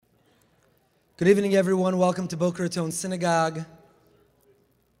Good evening, everyone. Welcome to Boca Raton Synagogue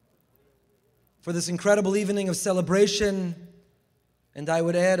for this incredible evening of celebration, and I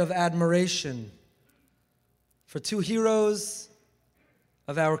would add of admiration for two heroes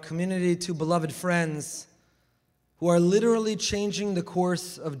of our community, two beloved friends who are literally changing the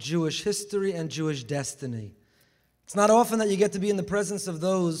course of Jewish history and Jewish destiny. It's not often that you get to be in the presence of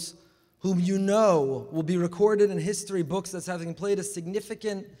those whom you know will be recorded in history books as having played a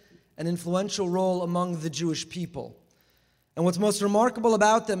significant and influential role among the Jewish people. And what's most remarkable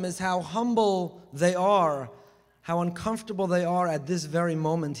about them is how humble they are, how uncomfortable they are at this very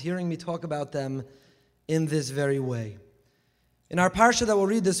moment, hearing me talk about them in this very way. In our parsha that we'll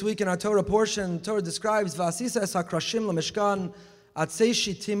read this week in our Torah portion, Torah describes V'asisa es hakrashim lemishkan atzei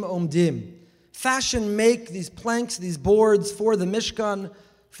shitim omdim. Fashion, make these planks, these boards for the Mishkan,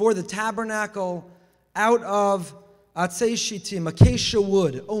 for the tabernacle, out of atzei shitim, acacia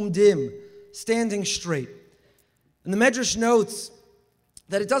wood, omdim, standing straight. And the Medrash notes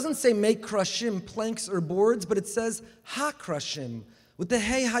that it doesn't say make krashim, planks or boards, but it says ha-krashim, with the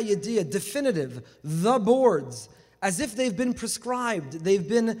hey hayediyah, definitive, the boards, as if they've been prescribed, they've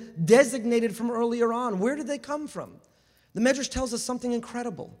been designated from earlier on. Where did they come from? The Medrash tells us something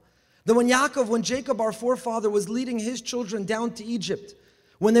incredible. That when Jacob, our forefather, was leading his children down to Egypt,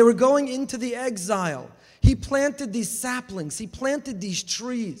 when they were going into the exile, he planted these saplings, he planted these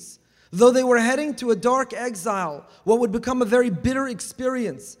trees. Though they were heading to a dark exile, what would become a very bitter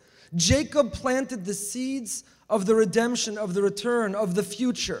experience, Jacob planted the seeds of the redemption, of the return, of the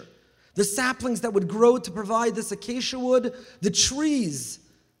future. The saplings that would grow to provide this acacia wood, the trees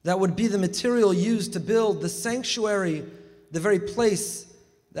that would be the material used to build the sanctuary, the very place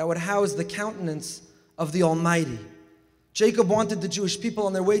that would house the countenance of the Almighty. Jacob wanted the Jewish people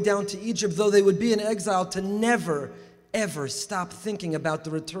on their way down to Egypt, though they would be in exile, to never, ever stop thinking about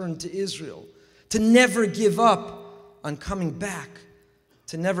the return to Israel, to never give up on coming back,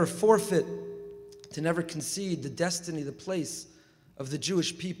 to never forfeit, to never concede the destiny, the place of the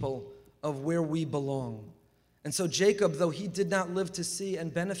Jewish people of where we belong. And so Jacob, though he did not live to see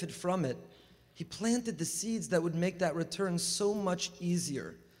and benefit from it, he planted the seeds that would make that return so much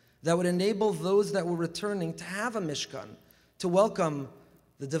easier, that would enable those that were returning to have a Mishkan, to welcome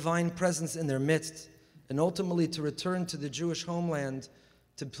the divine presence in their midst, and ultimately to return to the Jewish homeland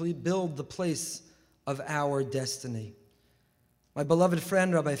to build the place of our destiny. My beloved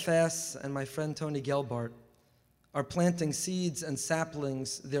friend, Rabbi Fass, and my friend Tony Gelbart are planting seeds and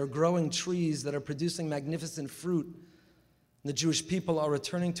saplings. They're growing trees that are producing magnificent fruit. The Jewish people are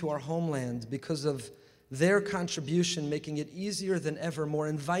returning to our homeland because of their contribution, making it easier than ever, more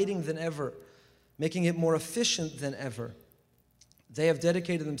inviting than ever, making it more efficient than ever. They have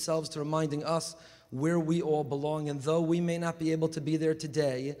dedicated themselves to reminding us where we all belong, and though we may not be able to be there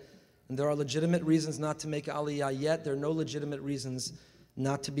today, and there are legitimate reasons not to make Aliyah yet, there are no legitimate reasons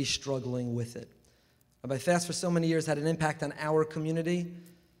not to be struggling with it. Rabbi Fass for so many years had an impact on our community,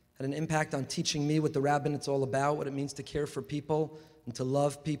 had an impact on teaching me what the rabbinate's all about, what it means to care for people and to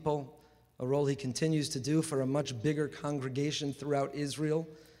love people, a role he continues to do for a much bigger congregation throughout Israel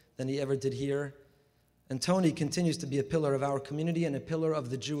than he ever did here. And Tony continues to be a pillar of our community and a pillar of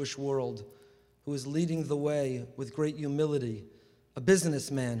the Jewish world, who is leading the way with great humility, a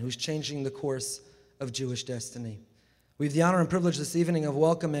businessman who's changing the course of Jewish destiny. We have the honor and privilege this evening of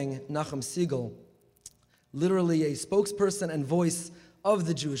welcoming Nachum Segal, literally a spokesperson and voice of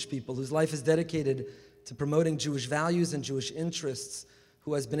the Jewish people, whose life is dedicated to promoting Jewish values and Jewish interests,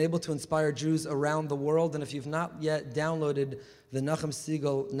 who has been able to inspire Jews around the world. And if you've not yet downloaded the Nachum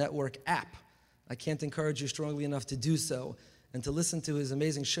Segal Network app, I can't encourage you strongly enough to do so, and to listen to his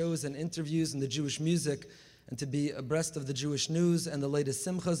amazing shows and interviews and the Jewish music, and to be abreast of the Jewish news and the latest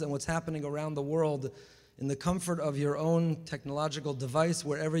simchas and what's happening around the world in the comfort of your own technological device,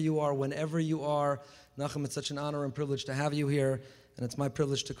 wherever you are, whenever you are. Nachum, it's such an honor and privilege to have you here, and it's my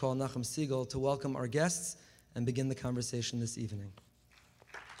privilege to call Nachum Segal to welcome our guests and begin the conversation this evening.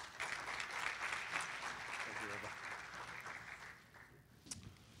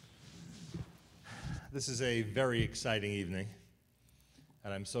 This is a very exciting evening,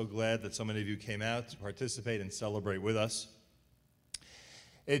 and I'm so glad that so many of you came out to participate and celebrate with us.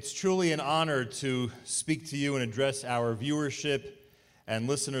 It's truly an honor to speak to you and address our viewership and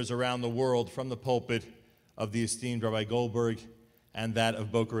listeners around the world from the pulpit of the esteemed Rabbi Goldberg and that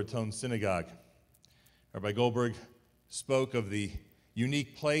of Boca Raton Synagogue. Rabbi Goldberg spoke of the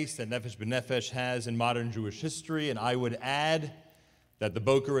unique place that Nefesh has in modern Jewish history, and I would add that the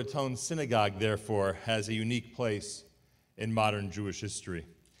Boca Raton Synagogue, therefore, has a unique place in modern Jewish history.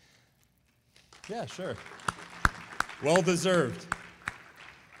 Yeah, sure. Well deserved.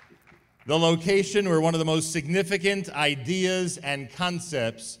 the location where one of the most significant ideas and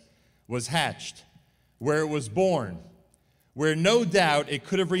concepts was hatched, where it was born, where no doubt it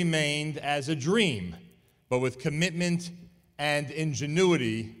could have remained as a dream, but with commitment and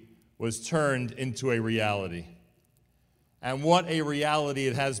ingenuity was turned into a reality. And what a reality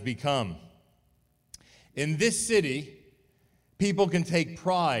it has become. In this city, people can take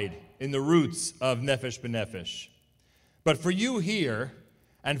pride in the roots of Nefesh B'Nefesh. But for you here,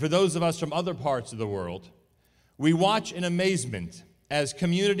 and for those of us from other parts of the world, we watch in amazement as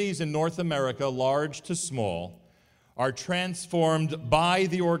communities in North America, large to small, are transformed by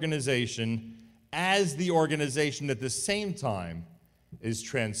the organization as the organization at the same time is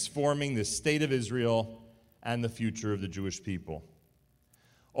transforming the state of Israel and the future of the Jewish people.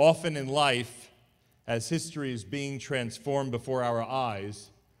 Often in life, as history is being transformed before our eyes,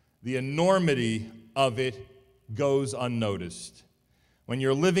 the enormity of it goes unnoticed. When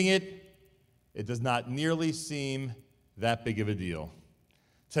you're living it, it does not nearly seem that big of a deal.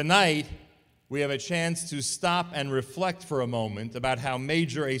 Tonight, we have a chance to stop and reflect for a moment about how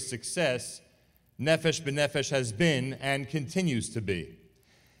major a success Nefesh B'Nefesh has been and continues to be.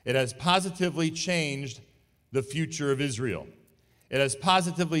 It has positively changed the future of Israel. It has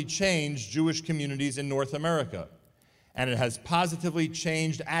positively changed Jewish communities in North America. And it has positively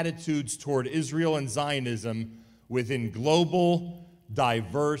changed attitudes toward Israel and Zionism within global,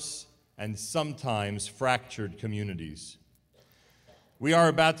 diverse, and sometimes fractured communities. We are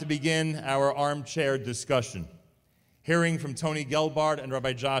about to begin our armchair discussion. Hearing from Tony Gelbart and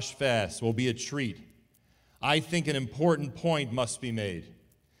Rabbi Josh Fass will be a treat. I think an important point must be made.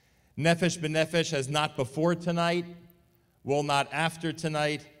 Nefesh B'Nefesh has not before tonight, will not after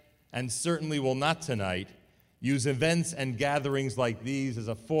tonight, and certainly will not tonight use events and gatherings like these as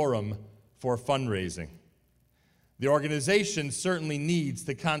a forum for fundraising. The organization certainly needs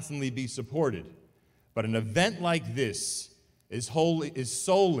to constantly be supported, but an event like this is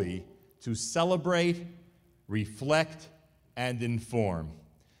solely to celebrate, reflect, and inform.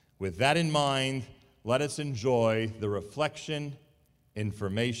 With that in mind, let us enjoy the reflection,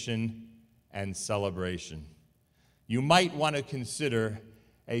 information, and celebration. You might want to consider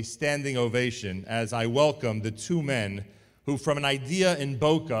a standing ovation as I welcome the two men who, from an idea in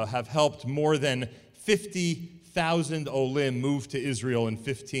Boca, have helped more than 50,000 Olim move to Israel in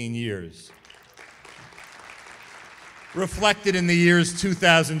 15 years. Reflected in the years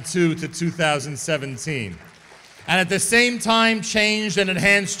 2002 to 2017. And at the same time, changed and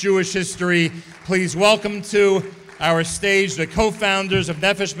enhanced Jewish history. Please welcome to our stage the co-founders of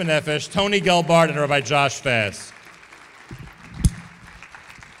Nefesh B'Nefesh, Tony Gelbart and Rabbi Josh Fass.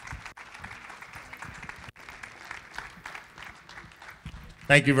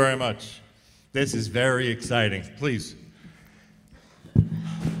 Thank you very much. This is very exciting. Please.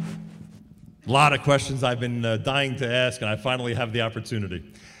 A lot of questions I've been dying to ask, and I finally have the opportunity.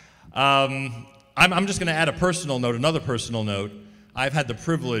 I'm just going to add a personal note, another personal note. I've had the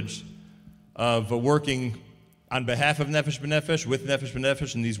privilege of working on behalf of Nefesh B'Nefesh, with Nefesh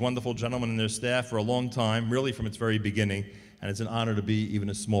B'Nefesh and these wonderful gentlemen and their staff for a long time, really from its very beginning, and it's an honor to be even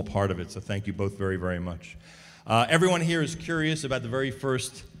a small part of it, so thank you both very, very much. Everyone here is curious about the very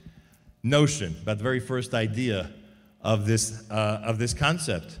first notion, about the very first idea of this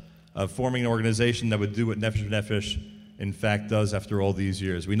concept of forming an organization that would do what Nefesh B'Nefesh in fact does after all these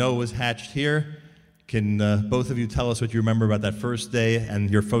years. We know it was hatched here. Can both of you tell us what you remember about that first day and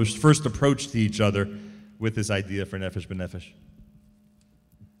your first approach to each other with this idea for Nefesh B'Nefesh?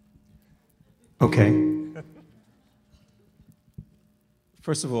 Okay.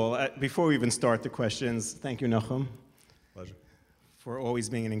 First of all, before we even start the questions, thank you, Nachum. Pleasure. For always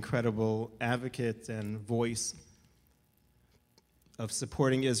being an incredible advocate and voice of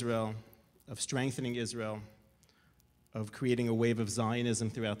supporting Israel, of strengthening Israel, of creating a wave of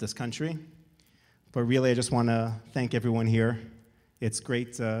Zionism throughout this country. But really, I just want to thank everyone here. It's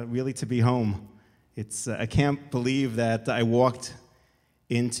great really to be home. I can't believe that I walked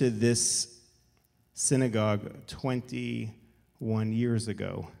into this synagogue 21 years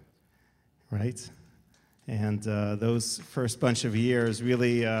ago, right? And those first bunch of years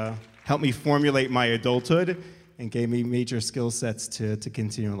really helped me formulate my adulthood and gave me major skill sets to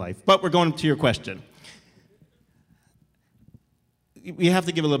continue in life. But we're going to your question. We have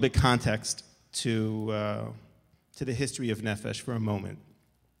to give a little bit context to the history of Nefesh for a moment.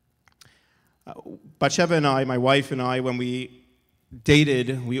 Batsheva and I, my wife and I, when we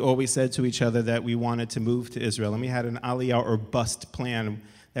dated, we always said to each other that we wanted to move to Israel. And we had an aliyah or bust plan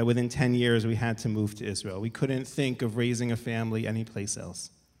that within 10 years we had to move to Israel. We couldn't think of raising a family anyplace else.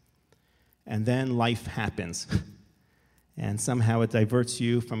 And then life happens. and somehow it diverts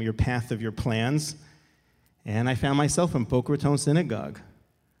you from your path of your plans. And I found myself in Boca Raton Synagogue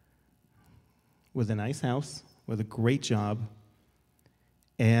with a nice house, with a great job.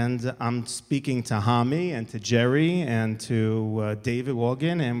 And I'm speaking to Hami and to Jerry and to David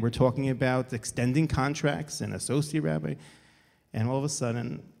Walgan, and we're talking about extending contracts and associate rabbi. And all of a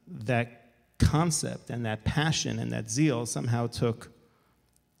sudden, that concept and that passion and that zeal somehow took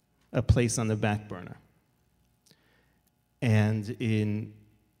a place on the back burner. And in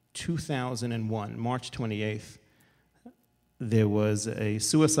 2001, March 28th, there was a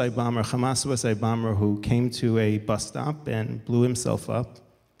suicide bomber, Hamas suicide bomber, who came to a bus stop and blew himself up.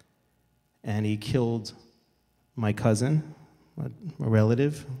 And he killed my cousin, a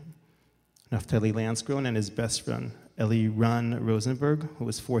relative, Naftali Lansgrove, and his best friend, Eli Ron Rosenberg, who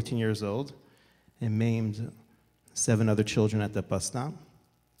was 14 years old, and maimed 7 other children at that bus stop.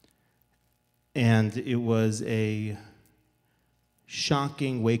 And it was a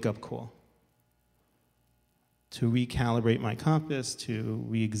shocking wake-up call to recalibrate my compass, to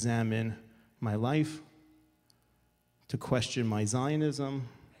re-examine my life, to question my Zionism,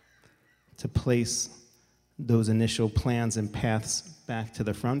 to place those initial plans and paths back to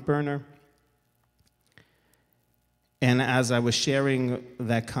the front burner. And as I was sharing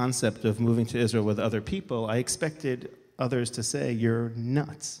that concept of moving to Israel with other people, I expected others to say, "You're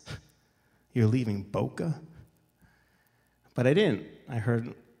nuts. You're leaving Boca?" But I didn't. I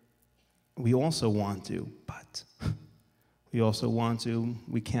heard, "We also want to, but we also want to,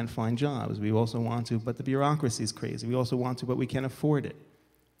 we can't find jobs. We also want to, but the bureaucracy is crazy. We also want to, but we can't afford it."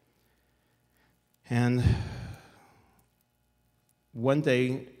 And one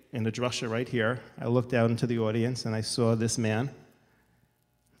day in the drasha right here, I looked out into the audience and I saw this man.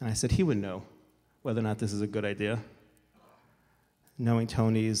 And I said, he would know whether or not this is a good idea. Knowing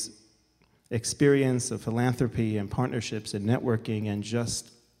Tony's experience of philanthropy and partnerships and networking and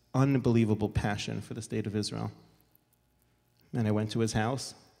just unbelievable passion for the state of Israel. And I went to his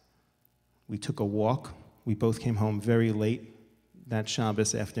house. We took a walk. We both came home very late that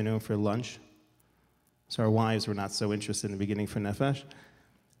Shabbos afternoon for lunch. So our wives were not so interested in the beginning for Nefesh.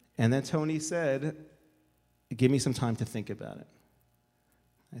 And then Tony said, "Give me some time to think about it."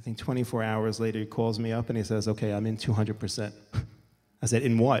 I think 24 hours later, he calls me up and he says, "Okay, I'm in 200%. I said,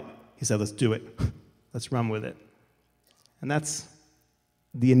 "In what?" He said, "Let's do it. Let's run with it." And that's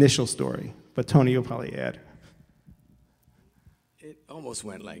the initial story. But Tony, you'll probably add. It almost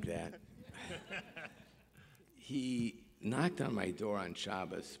went like that. He knocked on my door on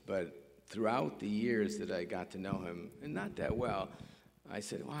Shabbos, but throughout the years that I got to know him, and not that well, I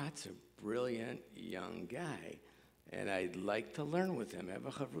said, "Wow, that's a brilliant young guy, and I'd like to learn with him, have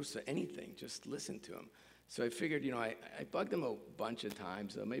a chavrusa, anything, just listen to him." So I figured, I bugged him a bunch of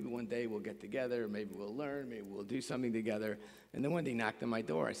times, so maybe one day we'll get together, maybe we'll learn, maybe we'll do something together. And then one day he knocked on my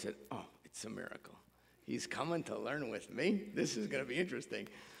door, I said, "Oh, it's a miracle. He's coming to learn with me. This is going to be interesting."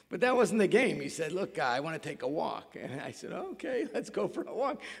 But that wasn't the game. He said, "Look, I want to take a walk." And I said, "Okay, let's go for a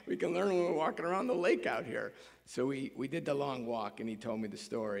walk. We can learn when we're walking around the lake out here." So we did the long walk, and he told me the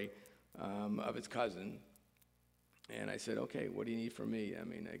story of his cousin. And I said, "Okay, what do you need from me? I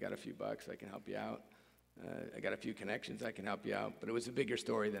mean, I got a few bucks. I can help you out. I got a few connections. I can help you out." But it was a bigger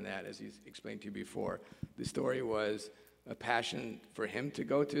story than that, as he's explained to you before. The story was a passion for him to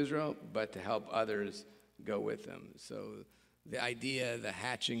go to Israel, but to help others go with him. So the idea, the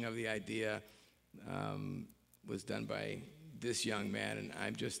hatching of the idea was done by this young man, and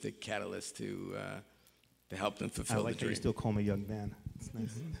I'm just a catalyst to help them fulfill the dream. I like that you still call me young man. It's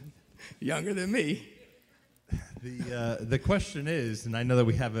nice. Younger than me. The question is, and I know that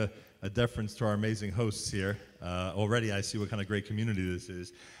we have a deference to our amazing hosts here. Already I see what kind of great community this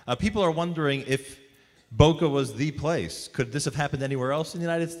is. People are wondering if Boca was the place. Could this have happened anywhere else in the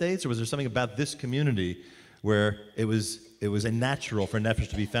United States, or was there something about this community where it was a natural for Nefesh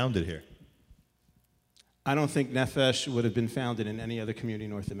to be founded here? I don't think Nefesh would have been founded in any other community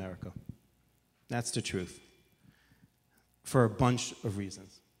in North America. That's the truth, for a bunch of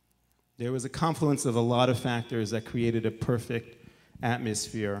reasons. There was a confluence of a lot of factors that created a perfect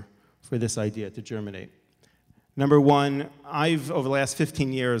atmosphere for this idea to germinate. Number one, over the last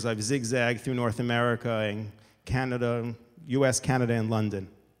 15 years, I've zigzagged through North America and Canada, US, Canada, and London,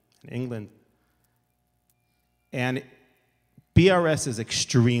 and England. And BRS is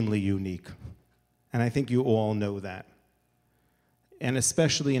extremely unique, and I think you all know that. And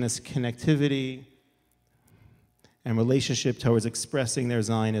especially in its connectivity and relationship towards expressing their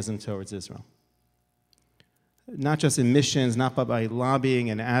Zionism towards Israel. Not just in missions, not by lobbying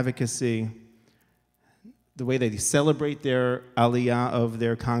and advocacy, the way they celebrate their aliyah of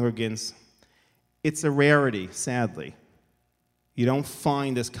their congregants. It's a rarity, sadly, You don't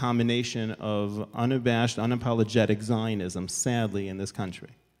find this combination of unabashed, unapologetic Zionism, sadly, in this country.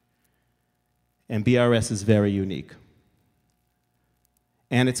 And BRS is very unique.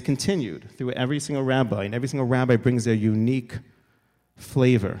 And it's continued through every single rabbi, and every single rabbi brings their unique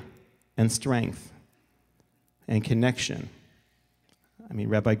flavor and strength and connection. I mean,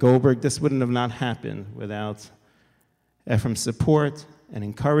 Rabbi Goldberg, this wouldn't have not happened without Ephraim's support and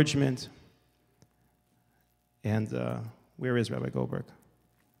encouragement. And where is Rabbi Goldberg?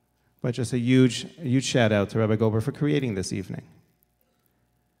 But just a huge shout out to Rabbi Goldberg for creating this evening.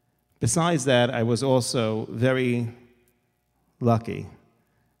 Besides that, I was also very lucky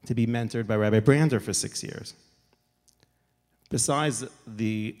to be mentored by Rabbi Brander for 6 years. Besides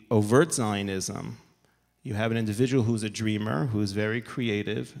the overt Zionism, you have an individual who's a dreamer, who's very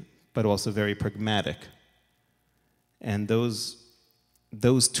creative, but also very pragmatic. And those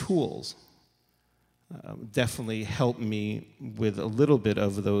tools definitely helped me with a little bit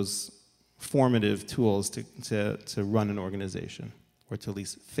of those formative tools to run an organization, or to at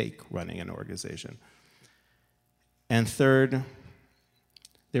least fake running an organization. And third,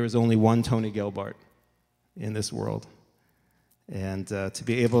 there is only one Tony Gelbart in this world. And to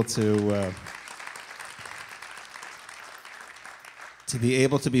be able to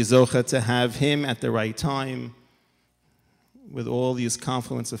be Zocha, to have him at the right time, with all these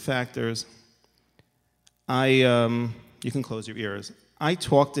confluence of factors, you can close your ears. I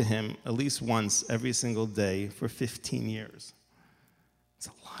talked to him at least once every single day for 15 years. It's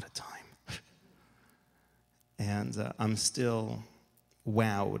a lot of time. And I'm still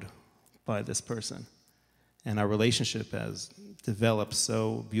wowed by this person. And our relationship has developed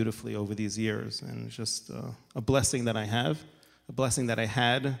so beautifully over these years. And it's just a blessing that I have, a blessing that I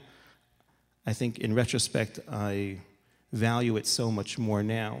had. I think in retrospect, I value it so much more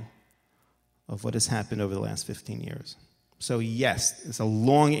now of what has happened over the last 15 years. So yes, it's a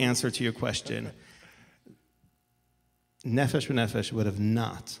long answer to your question. Nefesh B'Nefesh would have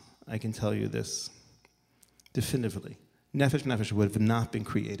not, I can tell you this definitively, Nefesh B'Nefesh would have not been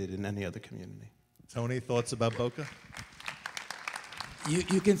created in any other community. Tony, thoughts about Boca?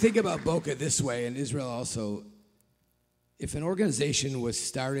 You can think about Boca this way, and Israel also. If an organization was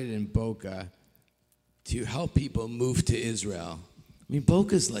started in Boca to help people move to Israel, I mean,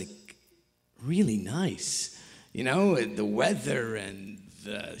 Boca's like really nice. You know, the weather and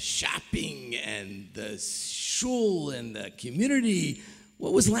the shopping and the shul and the community.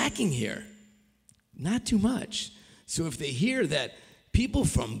 What was lacking here? Not too much. So if they hear that people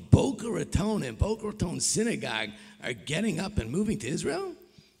from Boca Raton and Boca Raton Synagogue are getting up and moving to Israel,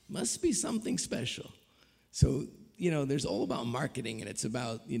 must be something special. So, you know, there's all about marketing, and it's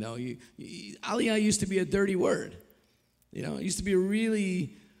about, you know, Aliyah used to be a dirty word. You know, it used to be a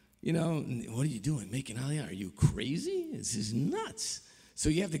really, you know, what are you doing, making Aliyah? Are you crazy? This is nuts. So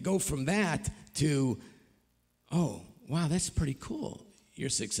you have to go from that to, oh, wow, that's pretty cool. You're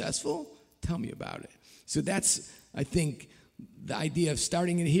successful? Tell me about it. So that's, I think, the idea of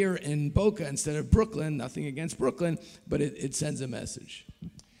starting it here in Boca instead of Brooklyn. Nothing against Brooklyn, but it sends a message.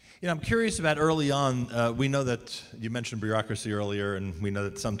 You know, I'm curious about early on, we know that you mentioned bureaucracy earlier, and we know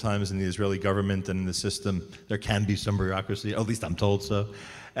that sometimes in the Israeli government and in the system, there can be some bureaucracy, at least I'm told so.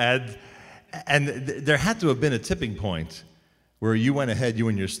 And there had to have been a tipping point where you went ahead, you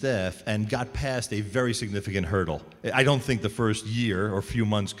and your staff, and got past a very significant hurdle. I don't think the first year or few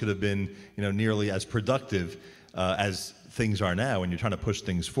months could have been, you know, nearly as productive as things are now, and you're trying to push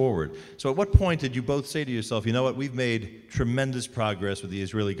things forward. So at what point did you both say to yourself, you know what, we've made tremendous progress with the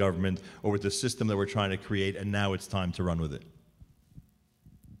Israeli government or with the system that we're trying to create, and now it's time to run with it?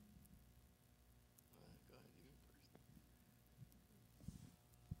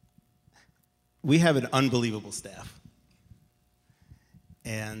 We have an unbelievable staff.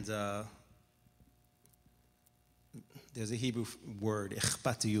 And there's a Hebrew word,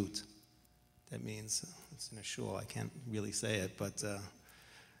 ichpatiyut, that means, it's in a shul, I can't really say it, but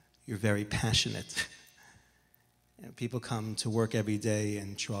you're very passionate. And people come to work every day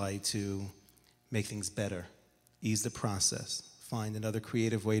and try to make things better, ease the process, find another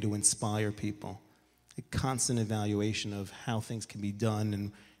creative way to inspire people, a constant evaluation of how things can be done,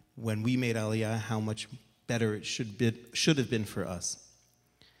 and when we made Aliyah, how much better it should have been for us.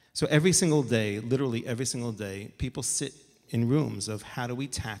 So every single day, literally every single day, people sit in rooms of how do we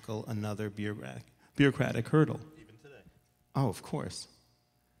tackle another bureaucratic hurdle. Even today. Oh, of course.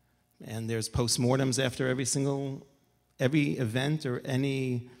 And there's postmortems after every event or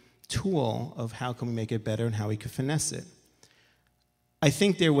any tool of how can we make it better and how we could finesse it. I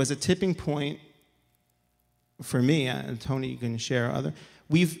think there was a tipping point for me, and Tony, you can share other,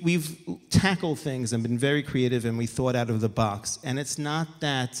 we've tackled things and been very creative, and we thought out of the box. And it's not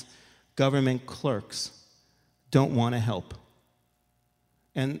that government clerks don't want to help.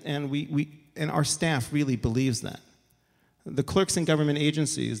 And our staff really believes that. The clerks in government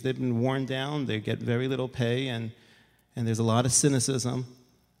agencies, they've been worn down, they get very little pay, and there's a lot of cynicism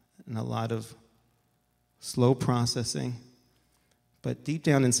and a lot of slow processing. But deep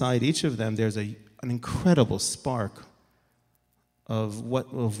down inside each of them, there's an incredible spark of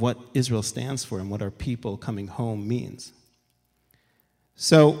what Israel stands for and what our people coming home means.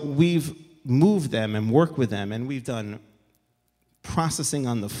 So we've moved them and worked with them, and we've done processing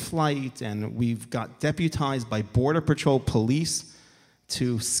on the flight, and we've got deputized by Border Patrol police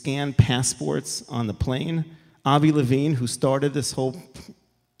to scan passports on the plane. Avi Levine, who started this whole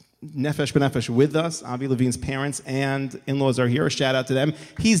Nefesh b'Nefesh with us, Avi Levine's parents and in-laws are here, a shout out to them.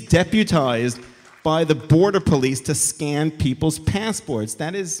 He's deputized by the border police to scan people's passports.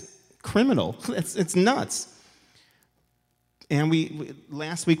 That is criminal. It's nuts. And we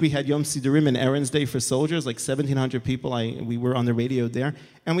last week we had Yom Sidurim and Errands Day for soldiers, like 1,700 people. We were on the radio there.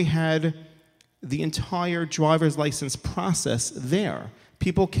 And we had the entire driver's license process there.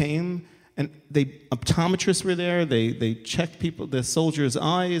 People came, and optometrists were there. They checked the soldiers'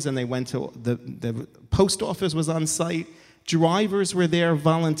 eyes, and they went to the post office was on site. Drivers were there,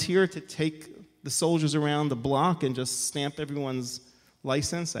 volunteered to take the soldiers around the block and just stamp everyone's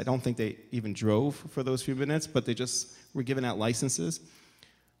license. I don't think they even drove for those few minutes, but they just were giving out licenses.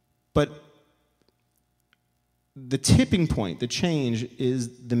 But the tipping point, the change,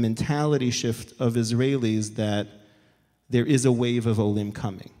 is the mentality shift of Israelis that there is a wave of Olim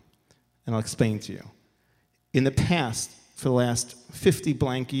coming. And I'll explain to you. In the past, for the last 50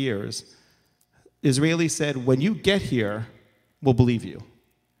 blank years, Israelis said, when you get here, we'll believe you.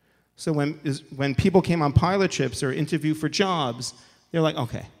 So when people came on pilot trips or interview for jobs, they're like,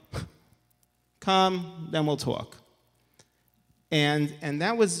 okay, come, then we'll talk. And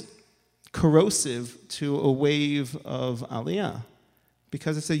that was corrosive to a wave of Aliyah,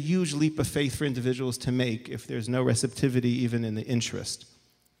 because it's a huge leap of faith for individuals to make if there's no receptivity even in the interest.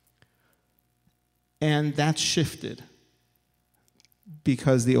 And that's shifted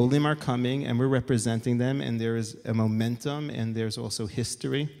because the Olim are coming and we're representing them, and there is a momentum and there's also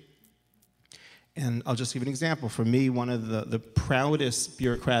history. And I'll just give an example. For me, one of the proudest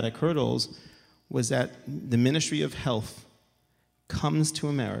bureaucratic hurdles was that the Ministry of Health comes to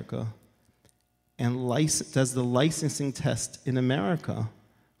America and does the licensing test in America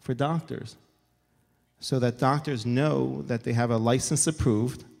for doctors, so that doctors know that they have a license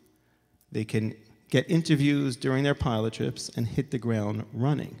approved, they can get interviews during their pilot trips and hit the ground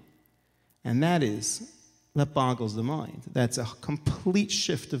running. And that boggles the mind. That's a complete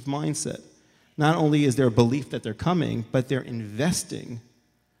shift of mindset. Not only is there a belief that they're coming, but they're investing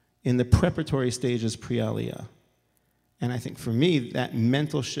in the preparatory stages pre-Aliyah. And I think for me, that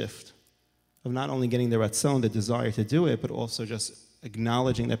mental shift of not only getting the ratzon, the desire to do it, but also just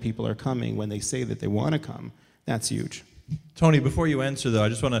acknowledging that people are coming when they say that they want to come, that's huge. Tony, before you answer, though, I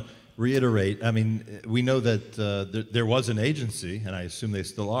just want to reiterate, I mean, we know that there was an agency, and I assume they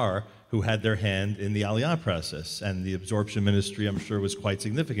still are, who had their hand in the Aliyah process, and the absorption ministry, I'm sure, was quite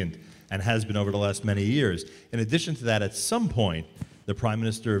significant and has been over the last many years. In addition to that, at some point, the Prime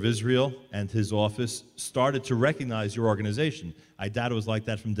Minister of Israel and his office started to recognize your organization. I doubt it was like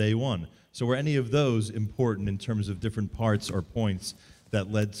that from day one. So were any of those important in terms of different parts or points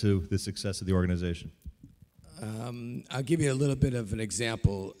that led to the success of the organization? I'll give you a little bit of an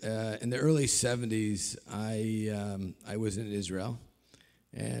example. In the early 70s, I was in Israel,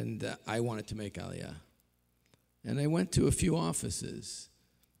 and I wanted to make Aliyah. And I went to a few offices,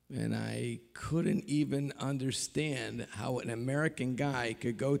 and I couldn't even understand how an American guy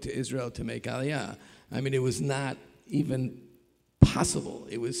could go to Israel to make Aliyah. I mean, it was not even possible.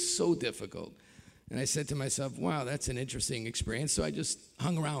 It was so difficult. And I said to myself, wow, that's an interesting experience. So I just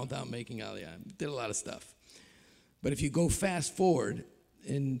hung around without making Aliyah. Did a lot of stuff. But if you go fast forward,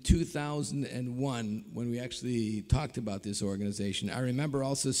 in 2001, when we actually talked about this organization, I remember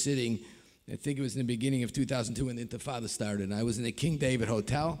also sitting, I think it was in the beginning of 2002 when the Intifada started, and I was in the King David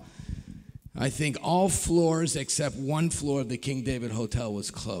Hotel. I think all floors except one floor of the King David Hotel was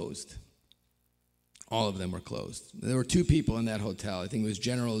closed. All of them were closed. There were two people in that hotel. I think it was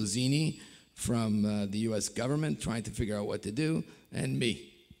General Zini from the U.S. government trying to figure out what to do, and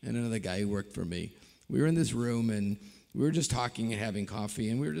me, and another guy who worked for me. We were in this room, and we were just talking and having coffee,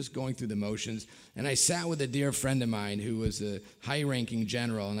 and we were just going through the motions. And I sat with a dear friend of mine who was a high-ranking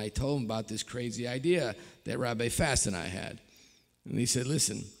general, and I told him about this crazy idea that Rabbi Fass and I had. And he said,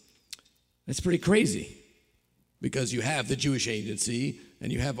 listen, that's pretty crazy, because you have the Jewish agency,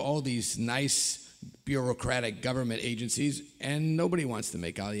 and you have all these nice bureaucratic government agencies, and nobody wants to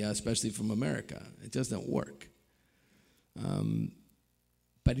make Aliyah, especially from America. It doesn't work.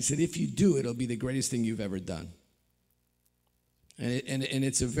 But he said, if you do, it'll be the greatest thing you've ever done. And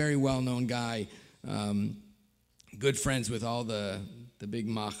it's a very well-known guy, good friends with all the big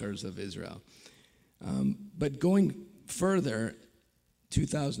machers of Israel. But going further,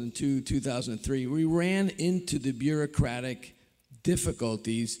 2002, 2003, we ran into the bureaucratic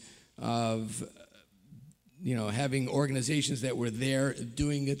difficulties of having organizations that were there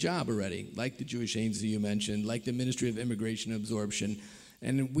doing a job already, like the Jewish Agency you mentioned, like the Ministry of Immigration and Absorption.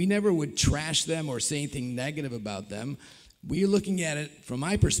 And we never would trash them or say anything negative about them. We're looking at it, from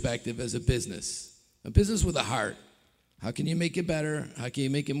my perspective, as a business with a heart. How can you make it better? How can you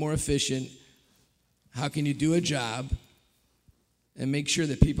make it more efficient? How can you do a job and make sure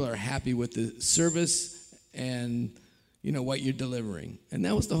that people are happy with the service and what you're delivering? And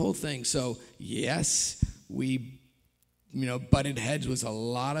that was the whole thing. So yes, we butted heads with a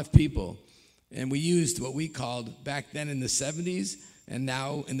lot of people, and we used what we called back then in the 70s and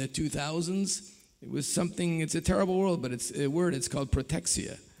now in the 2000s. It was something, it's a terrible word, but it's a word, it's called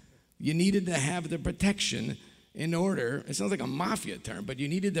protexia. You needed to have the protection in order, it sounds like a mafia term, but you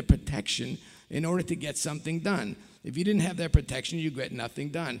needed the protection in order to get something done. If you didn't have that protection, you get nothing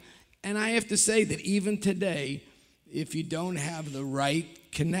done. And I have to say that even today, if you don't have the right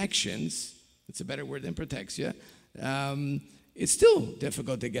connections, it's a better word than protexia, it's still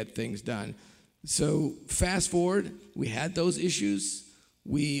difficult to get things done. So fast forward, we had those issues.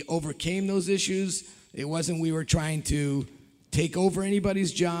 We overcame those issues. It wasn't we were trying to take over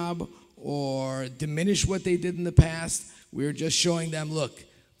anybody's job or diminish what they did in the past. We were just showing them, look,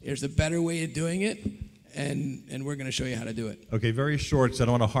 there's a better way of doing it, and we're going to show you how to do it. Okay, very short, so I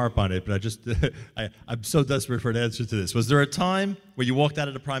don't want to harp on it, but I'm so desperate for an answer to this. Was there a time where you walked out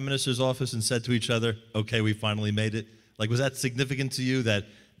of the Prime Minister's office and said to each other, okay, we finally made it? Like, was that significant to you that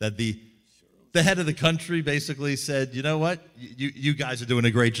the head of the country basically said, you know what, you guys are doing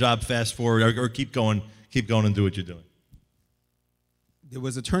a great job, fast forward, or keep going and do what you're doing? There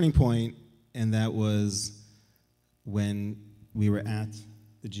was a turning point, and that was when we were at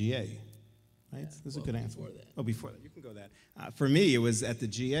the GA, right? That's a good answer. Before that. Oh, before that. You can go that. For me, it was at the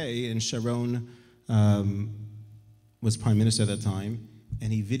GA, and Sharon was prime minister at that time,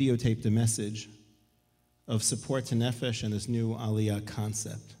 and he videotaped a message of support to Nefesh and this new Aliyah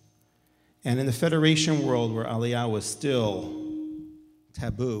concept. And in the Federation world, where Aliyah was still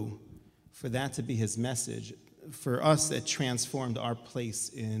taboo, for that to be his message, for us, it transformed our place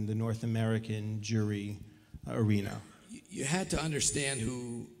in the North American Jewry arena. You had to understand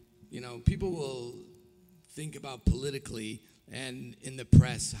who, people will think about politically and in the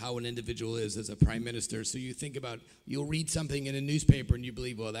press how an individual is as a prime minister. So you think about, you'll read something in a newspaper and you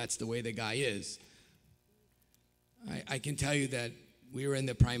believe, well, that's the way the guy is. I can tell you that we were in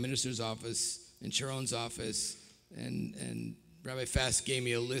the prime minister's office, in Sharon's office, and Rabbi Fass gave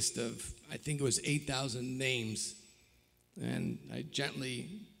me a list of, I think it was 8,000 names, and I gently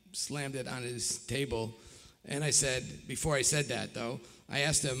slammed it on his table, and I said, before I said that though, I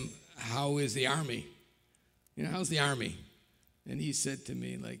asked him, how is the army? How's the army? And he said to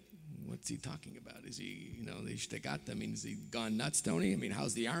me, like, what's he talking about? Is he, I mean, is he gone nuts, Tony? I mean,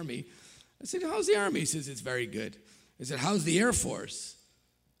 how's the army? I said, how's the army? He says, it's very good. I said, how's the Air Force?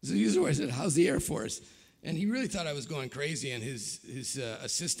 So I said, how's the Air Force? And he really thought I was going crazy, and his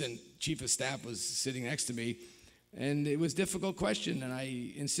assistant chief of staff was sitting next to me, and it was a difficult question, and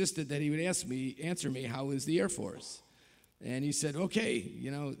I insisted that he would answer me, how is the Air Force? And he said, okay,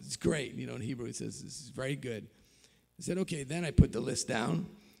 it's great. In Hebrew it says, this is very good. I said, okay, then I put the list down,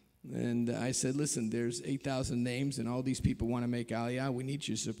 and I said, listen, there's 8,000 names, and all these people want to make Aliyah. We need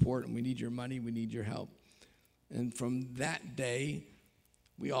your support, and we need your money, we need your help. And from that day,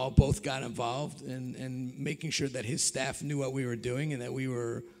 we all both got involved in making sure that his staff knew what we were doing and that we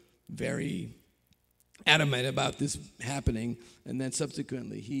were very adamant about this happening. And then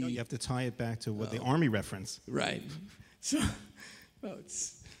subsequently You have to tie it back to what the Army reference. Right. So, well,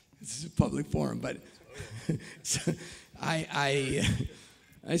 it's a public forum, but so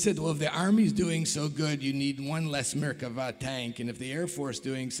I said, well, if the Army's doing so good, you need one less Merkava tank. And if the Air Force is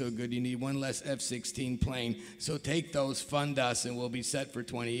doing so good, you need one less F-16 plane. So take those, fund us, and we'll be set for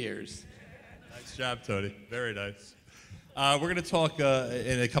 20 years. Nice job, Tony. Very nice. We're going to talk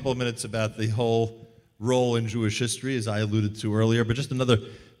in a couple of minutes about the whole role in Jewish history, as I alluded to earlier. But just another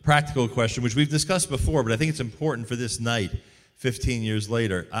practical question, which we've discussed before, but I think it's important for this night, 15 years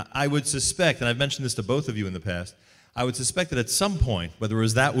later. I would suspect, and I've mentioned this to both of you in the past, I would suspect that at some point, whether it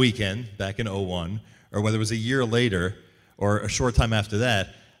was that weekend back in '01 or whether it was a year later, or a short time after that,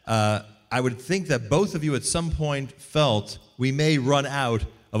 I would think that both of you at some point felt we may run out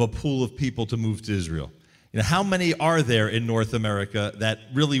of a pool of people to move to Israel. You know, how many are there in North America that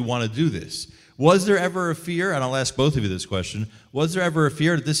really want to do this? Was there ever a fear, and I'll ask both of you this question, was there ever a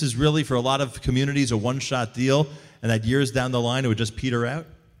fear that this is really, for a lot of communities, a one-shot deal, and that years down the line it would just peter out?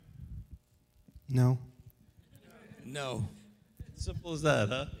 No. No. Simple as that,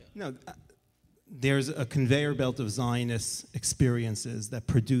 huh? No. There's a conveyor belt of Zionist experiences that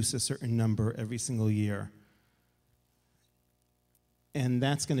produce a certain number every single year. And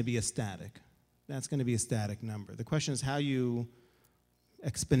that's going to be a static. That's going to be a static number. The question is how you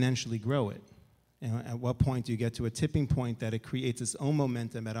exponentially grow it. And at what point do you get to a tipping point that it creates its own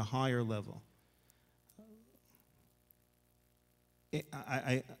momentum at a higher level?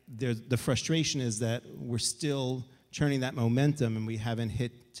 The frustration is that we're still churning that momentum and we haven't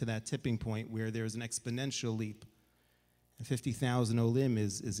hit to that tipping point where there's an exponential leap. And 50,000 olim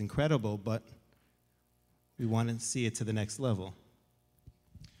is incredible, but we want to see it to the next level.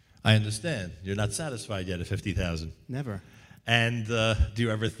 I understand. You're not satisfied yet at 50,000. Never. And do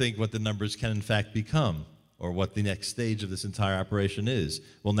you ever think what the numbers can in fact become, or what the next stage of this entire operation is?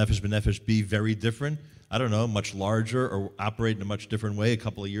 Will Nefesh B'Nefesh be very different? I don't know, much larger, or operate in a much different way a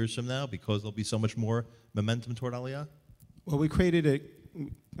couple of years from now because there'll be so much more momentum toward Aliyah? Well, we created it,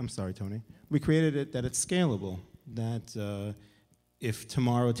 I'm sorry, Tony. We created it that it's scalable, that if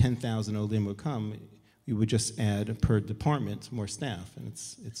tomorrow 10,000 olim would come, we would just add per department more staff, and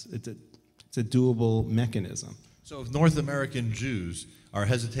it's a doable mechanism. So if North American Jews are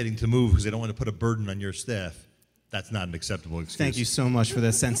hesitating to move because they don't want to put a burden on your staff, that's not an acceptable excuse. Thank you so much for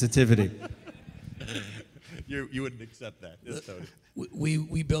that sensitivity. You wouldn't accept that. Yes, Tony.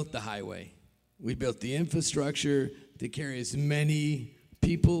 We built the highway. We built the infrastructure to carry as many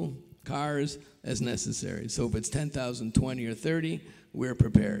people, cars, as necessary. So if it's 10,000, 20, or 30, we're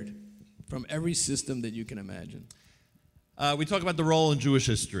prepared from every system that you can imagine. We talk about the role in Jewish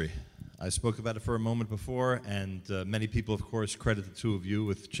history. I spoke about it for a moment before, and many people, of course, credit the two of you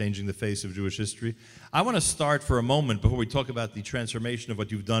with changing the face of Jewish history. I want to start for a moment, before we talk about the transformation of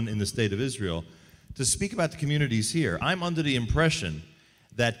what you've done in the state of Israel, to speak about the communities here. I'm under the impression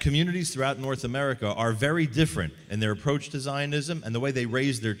that communities throughout North America are very different in their approach to Zionism and the way they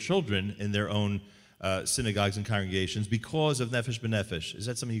raise their children in their own synagogues and congregations because of Nefesh B'Nefesh. Is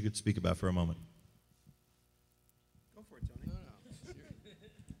that something you could speak about for a moment? Go for it, Tony.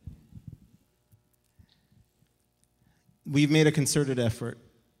 We've made a concerted effort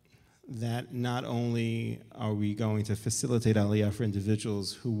that not only are we going to facilitate Aliyah for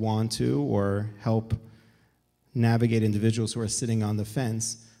individuals who want to or help navigate individuals who are sitting on the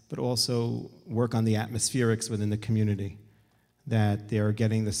fence, but also work on the atmospherics within the community, that they're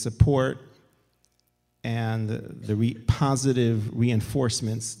getting the support and the positive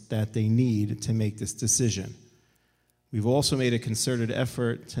reinforcements that they need to make this decision. We've also made a concerted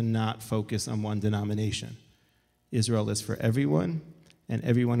effort to not focus on one denomination. Israel is for everyone, and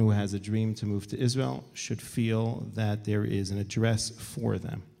everyone who has a dream to move to Israel should feel that there is an address for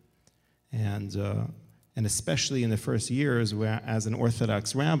them. And especially in the first years, where as an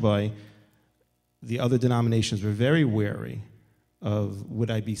Orthodox rabbi, the other denominations were very wary of,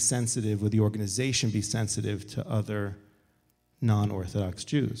 would I be sensitive, would the organization be sensitive to other non-Orthodox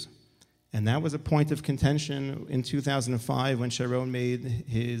Jews? And that was a point of contention in 2005 when Sharon made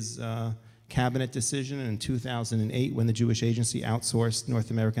his cabinet decision, and in 2008 when the Jewish Agency outsourced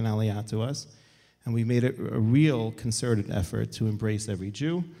North American Aliyah to us. And we made a real concerted effort to embrace every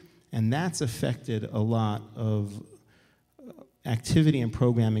Jew. And that's affected a lot of activity and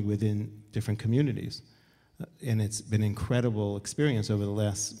programming within different communities. And it's been an incredible experience over the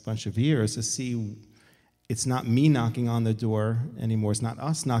last bunch of years to see it's not me knocking on the door anymore. It's not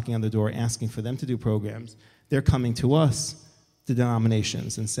us knocking on the door asking for them to do programs. They're coming to us, the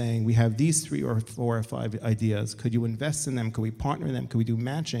denominations, and saying, we have these 3 or 4 or 5 ideas. Could you invest in them? Could we partner in them? Could we do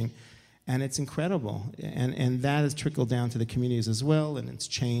matching? And it's incredible. And that has trickled down to the communities as well, and it's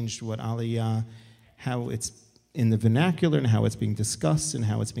changed what Aliyah, how it's in the vernacular and how it's being discussed and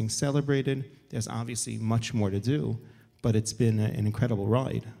how it's being celebrated. There's obviously much more to do, but it's been an incredible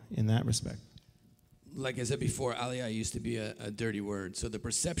ride in that respect. Like I said before, Aliyah used to be a dirty word, so the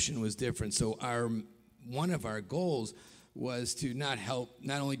perception was different. So one of our goals was to not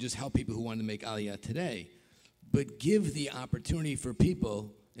only just help people who want to make Aliyah today, but give the opportunity for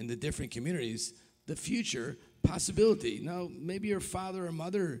people in the different communities the future possibility. Now, maybe your father or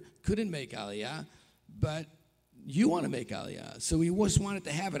mother couldn't make Aliyah, but you want to make Aliyah. So we just wanted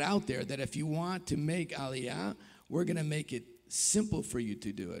to have it out there that if you want to make Aliyah, we're going to make it simple for you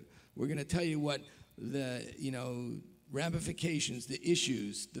to do it. We're going to tell you what the ramifications, the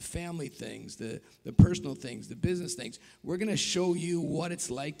issues, the family things, the personal things, the business things. We're going to show you what it's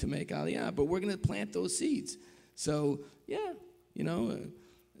like to make Aliyah, but we're going to plant those seeds. So, yeah,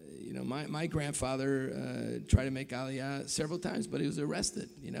 my grandfather tried to make Aliyah several times, but he was arrested,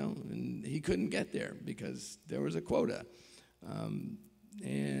 and he couldn't get there because there was a quota.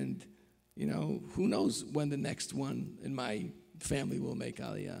 And who knows when the next one in my family will make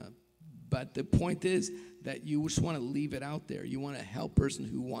Aliyah. But the point is that you just want to leave it out there. You want to help a person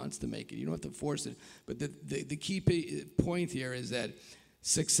who wants to make it. You don't have to force it. But the key point here is that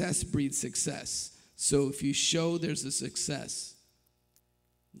success breeds success. So if you show there's a success,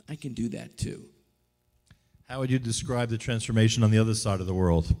 I can do that too. How would you describe the transformation on the other side of the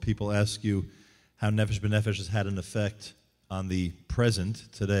world? People ask you how Nefesh B'Nefesh has had an effect on the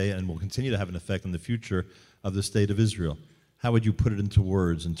present today and will continue to have an effect on the future of the state of Israel. How would you put it into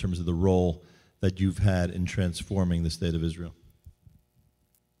words in terms of the role that you've had in transforming the state of Israel?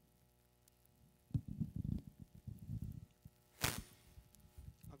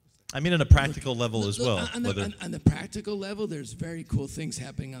 I mean, on a practical level as well. On the practical level, there's very cool things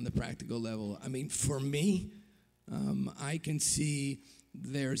happening on the practical level. I mean, for me, I can see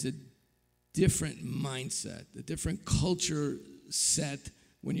there's a different mindset, a different culture set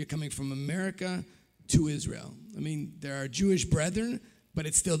when you're coming from America to Israel. I mean, there are Jewish brethren, but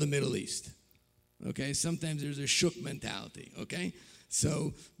it's still the Middle East. Okay, sometimes there's a shuk mentality. Okay,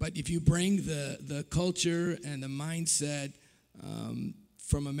 so but if you bring the culture and the mindset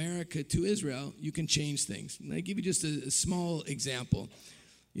from America to Israel, you can change things. And I give you just a small example.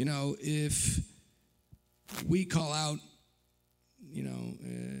 If we call out,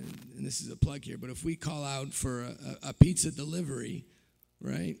 and this is a plug here, but if we call out for a pizza delivery,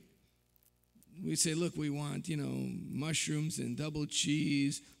 right? We say, look, we want, mushrooms and double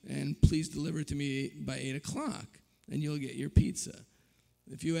cheese, and please deliver to me by 8 o'clock, and you'll get your pizza.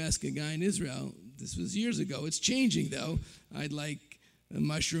 If you ask a guy in Israel, this was years ago, it's changing though, I'd like a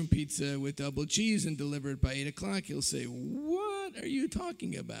mushroom pizza with double cheese and deliver it by 8 o'clock, he'll say, what are you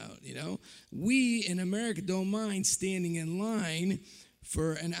talking about? We in America don't mind standing in line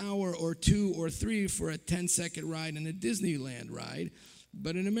for an hour or 2 or 3 for a 10-second ride in a Disneyland ride.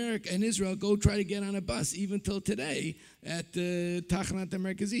 But in America, in Israel, go try to get on a bus. Even till today, at the Tachanat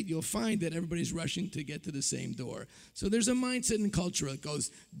HaMerkazit, you'll find that everybody's rushing to get to the same door. So there's a mindset and culture that goes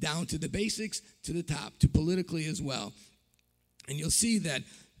down to the basics, to the top, to politically as well. And you'll see that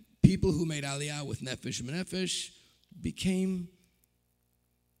people who made Aliyah with Nefesh B'Nefesh became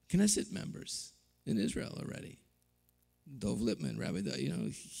Knesset members in Israel already. Dov Lipman, Rabbi,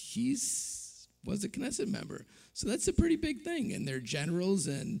 was a Knesset member. So that's a pretty big thing. And they're generals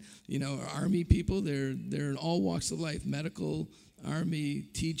and, army people. They're in all walks of life, medical, army,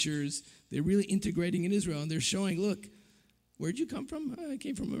 teachers. They're really integrating in Israel. And they're showing, look, where'd you come from? I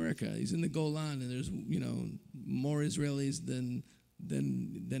came from America. He's in the Golan. And there's, more Israelis than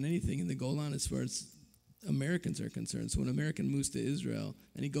anything in the Golan as far as Americans are concerned. So when an American moves to Israel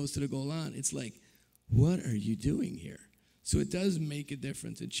and he goes to the Golan, it's like, what are you doing here? So it does make a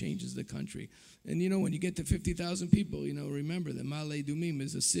difference. It changes the country. And, when you get to 50,000 people, remember that Ma'ale Adumim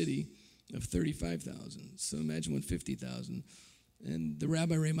is a city of 35,000. So imagine when 50,000. And the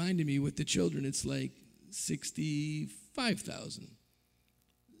rabbi reminded me with the children, it's like 65,000.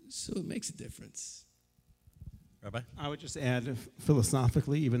 So it makes a difference. Rabbi? I would just add,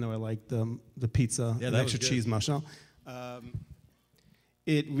 philosophically, even though I like the pizza, the extra cheese mashal,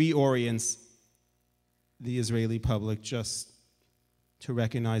 it reorients the Israeli public just to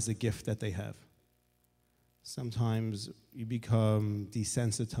recognize the gift that they have. Sometimes you become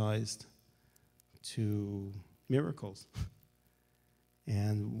desensitized to miracles.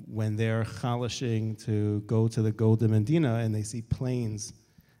 And when they're chalashing to go to the Golda Medina and they see planes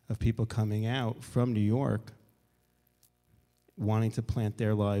of people coming out from New York wanting to plant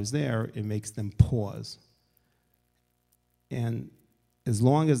their lives there, it makes them pause. And as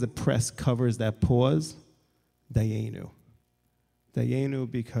long as the press covers that pause, Dayenu,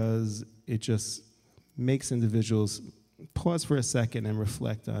 because it just makes individuals pause for a second and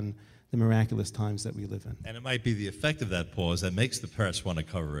reflect on the miraculous times that we live in. And it might be the effect of that pause that makes the press want to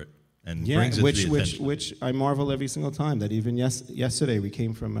cover it and brings it to the attention. Which I marvel every single time that even yesterday we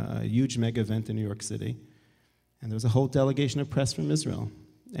came from a huge mega event in New York City, and there was a whole delegation of press from Israel,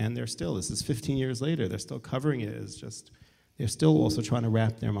 and this is 15 years later, they're still covering it. It's just, they're still also trying to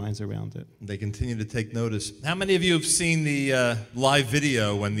wrap their minds around it. They continue to take notice. How many of you have seen the live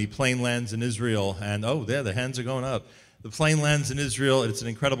video when the plane lands in Israel? And, there, the hands are going up. The plane lands in Israel. It's an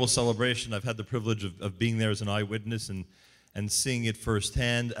incredible celebration. I've had the privilege of being there as an eyewitness and seeing it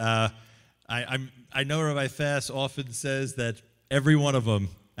firsthand. I know Rabbi Fass often says that every one of them,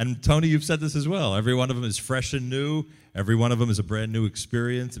 and Tony, you've said this as well, every one of them is fresh and new. Every one of them is a brand new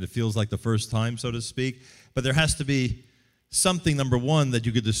experience, and it feels like the first time, so to speak. But there has to be something, number one, that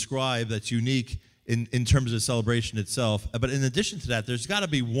you could describe that's unique in terms of the celebration itself. But in addition to that, there's got to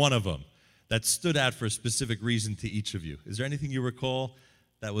be one of them that stood out for a specific reason to each of you. Is there anything you recall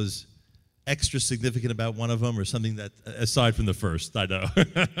that was extra significant about one of them, or something that, aside from the first, I know?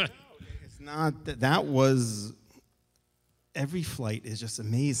 It's not, that was, every flight is just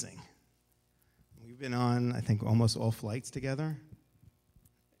amazing. We've been on, I think, almost all flights together.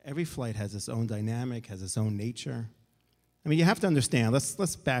 Every flight has its own dynamic, has its own nature. I mean, you have to understand,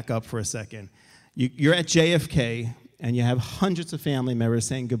 let's back up for a second. You're at JFK, and you have hundreds of family members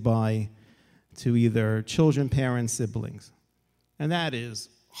saying goodbye to either children, parents, siblings. And that is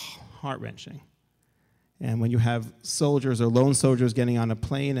heart-wrenching. And when you have soldiers or lone soldiers getting on a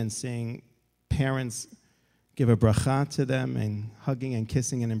plane and seeing parents give a bracha to them and hugging and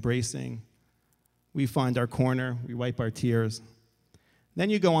kissing and embracing, we find our corner, we wipe our tears. Then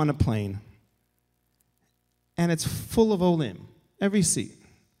you go on a plane, and it's full of olim, every seat.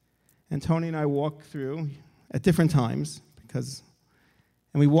 And Tony and I walk through at different times, and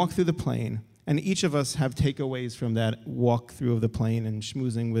we walk through the plane, and each of us have takeaways from that walk through of the plane and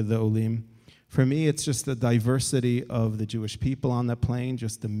schmoozing with the olim. For me, it's just the diversity of the Jewish people on the plane,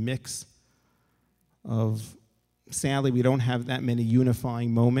 just the mix of, sadly, we don't have that many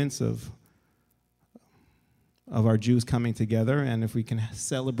unifying moments of our Jews coming together, and if we can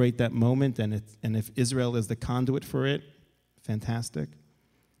celebrate that moment, and if Israel is the conduit for it, fantastic.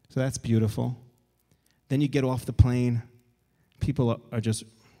 So that's beautiful. Then you get off the plane, people are just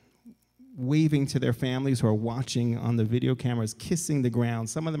waving to their families who are watching on the video cameras, kissing the ground.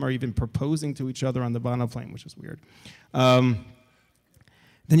 Some of them are even proposing to each other on the bottom of the plane, which is weird. Then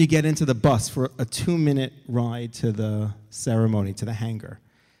you get into the bus for a 2-minute ride to the ceremony, to the hangar.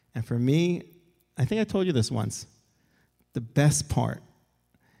 And for me, I think I told you this once, the best part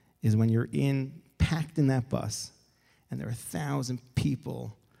is when you're packed in that bus, and there are 1,000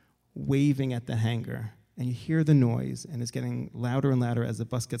 people waving at the hangar, and you hear the noise, and it's getting louder and louder as the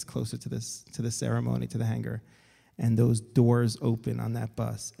bus gets closer to the ceremony, to the hangar, and those doors open on that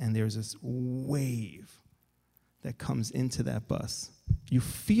bus, and there's this wave that comes into that bus. You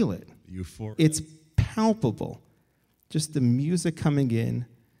feel it. Euphoria. It's palpable. Just the music coming in,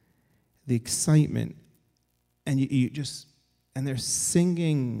 the excitement, and and they're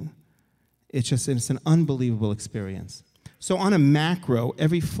singing. It's an unbelievable experience. So on a macro,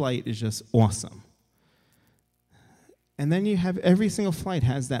 every flight is just awesome. And then you have, every single flight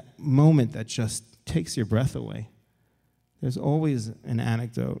has that moment that just takes your breath away. There's always an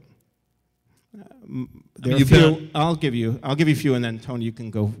anecdote. I'll give you a few, and then Tony, you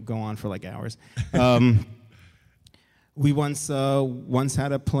can go on for like hours. We once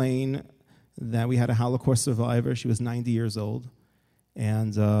had a plane that we had a Holocaust survivor. She was 90 years old,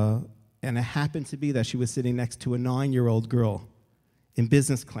 and it happened to be that she was sitting next to a 9-year-old girl in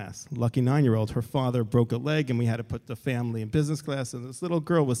business class. Lucky 9-year-old. Her father broke a leg, and we had to put the family in business class, and this little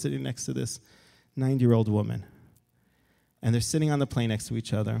girl was sitting next to this 90-year-old woman. And they're sitting on the plane next to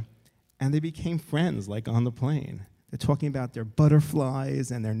each other, and they became friends, like on the plane. They're talking about their butterflies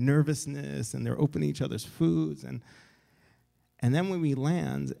and their nervousness, and they're opening each other's foods. And then when we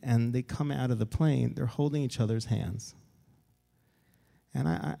land and they come out of the plane, they're holding each other's hands. And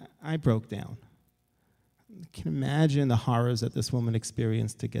I broke down. I can imagine the horrors that this woman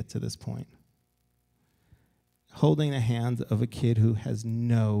experienced to get to this point. Holding the hand of a kid who has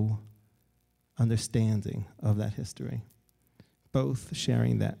no understanding of that history. Both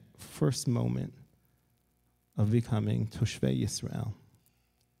sharing that first moment of becoming Toshvei Yisrael.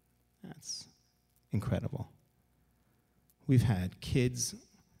 That's incredible. We've had kids.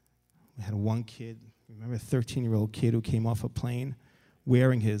 We had one kid, remember a 13-year-old kid who came off a plane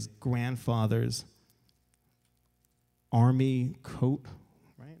wearing his grandfather's army coat,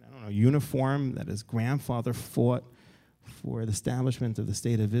 right? I don't know, uniform that his grandfather fought for the establishment of the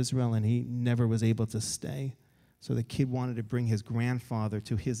state of Israel, and he never was able to stay. So the kid wanted to bring his grandfather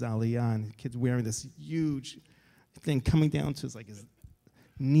to his aliyah, and the kid's wearing this huge thing coming down to his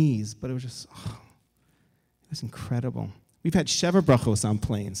knees, but it was just, it was incredible. We've had Sheva Brachos on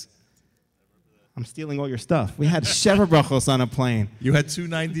planes. I'm stealing all your stuff. We had Sheva Brachos on a plane. You had two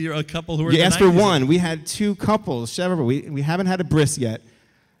 90-year-old couple who were You asked for one. We had two couples. Sheva, we haven't had a bris yet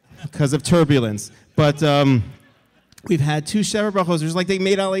because of turbulence. But we've had two Sheva Brachos. It was like they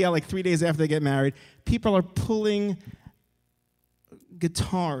made aliyah 3 days after they get married. People are pulling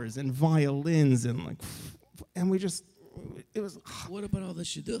guitars and violins and we just, What about all the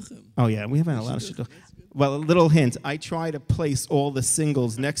shidduchim? Oh, yeah, we haven't had a lot of shidduch. Well, a little hint. I try to place all the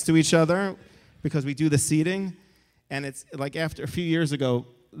singles next to each other because we do the seating, and it's like after a few years ago,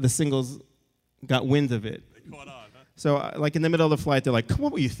 the singles got wind of it. They caught on, huh? So, like in the middle of the flight, they're like,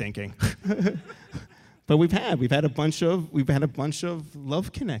 "What were you thinking?" But we've had a bunch of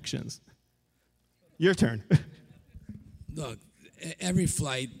love connections. Your turn. Look, every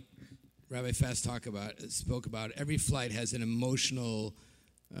flight, Rabbi Fass spoke about, every flight has an emotional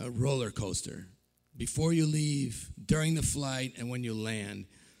roller coaster. Before you leave, during the flight, and when you land.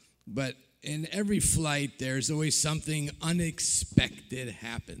 But in every flight, there's always something unexpected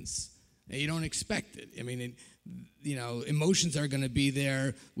happens. And you don't expect it. I mean, emotions are going to be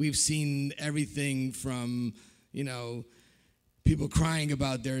there. We've seen everything from, people crying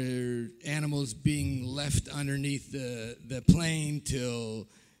about their animals being left underneath the plane till,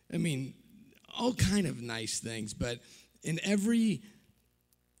 all kind of nice things. But in every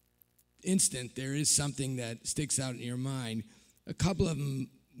instant, there is something that sticks out in your mind. A couple of them,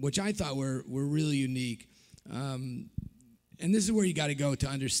 which I thought were really unique. And this is where you got to go to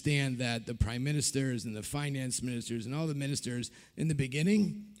understand that the prime ministers and the finance ministers and all the ministers in the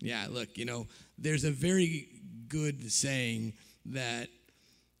beginning, there's a very good saying that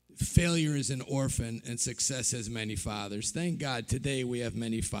failure is an orphan and success has many fathers. Thank God today we have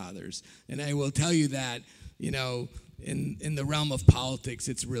many fathers. And I will tell you that, in the realm of politics,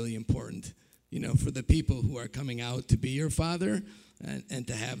 it's really important, for the people who are coming out to be your father and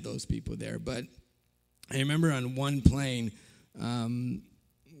to have those people there. But I remember on one plane,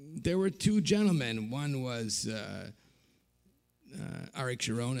 there were two gentlemen. One was Arik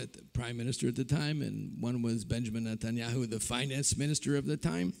Sharon, the prime minister at the time, and one was Benjamin Netanyahu, the finance minister of the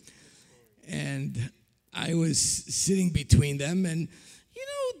time. And I was sitting between them, and,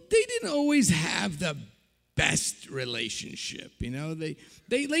 they didn't always have the best relationship.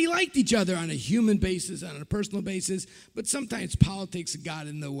 They liked each other on a human basis, on a personal basis, but sometimes politics got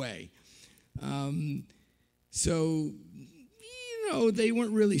in the way. So they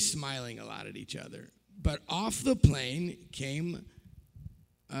weren't really smiling a lot at each other. But off the plane came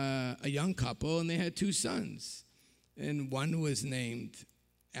a young couple, and they had two sons. And one was named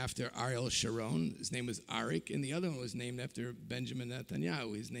after Ariel Sharon. His name was Arik, and the other one was named after Benjamin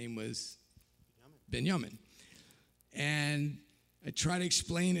Netanyahu. His name was Benjamin. And I tried to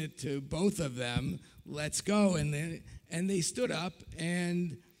explain it to both of them. Let's go. And they stood up,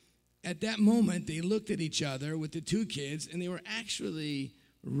 and at that moment, they looked at each other with the two kids, and they were actually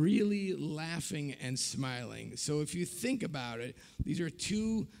really laughing and smiling. So if you think about it, these are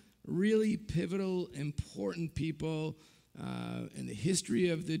two really pivotal, important people in the history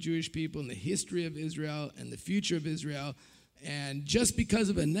of the Jewish people, in the history of Israel, and the future of Israel. And just because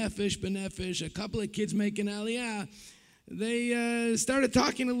of a Nefesh, B'Nefesh, a couple of kids making Aliyah, they started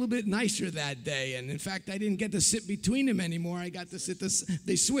talking a little bit nicer that day. And in fact, I didn't get to sit between them anymore. I got to sit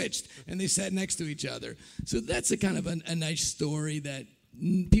they switched, and they sat next to each other. So that's a kind of a nice story that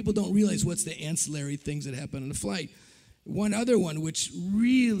people don't realize what's the ancillary things that happen on the flight. One other one, which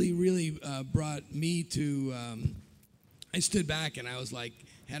really, really brought me to, I stood back and I was like,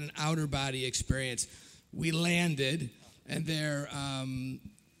 had an outer body experience. We landed, and there,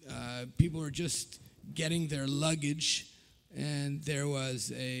 people were just getting their luggage, and there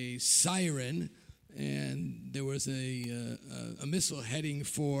was a siren, and there was a missile heading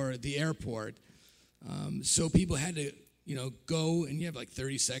for the airport. So people had to, go, and you have like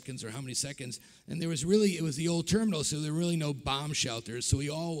 30 seconds or how many seconds, and it was the old terminal, so there were really no bomb shelters. So we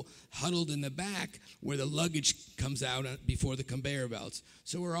all huddled in the back where the luggage comes out before the conveyor belts.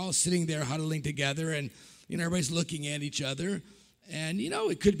 So we're all sitting there huddling together, and everybody's looking at each other, and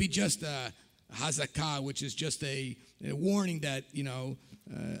it could be just a hazakah, which is just a warning that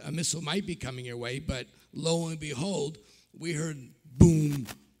a missile might be coming your way. But lo and behold, we heard boom,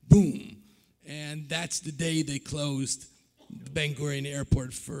 boom, and that's the day they closed Ben Gurion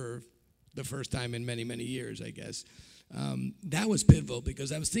Airport for the first time in many, many years, I guess. That was pivotal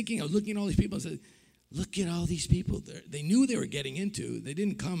because I was looking at all these people and said, look at all these people. They knew they were getting into. They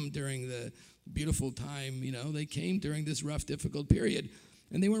didn't come during the beautiful time, they came during this rough, difficult period,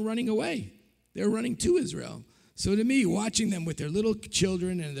 and they weren't running away. They were running to Israel. So to me, watching them with their little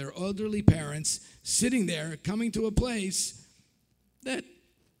children and their elderly parents sitting there, coming to a place that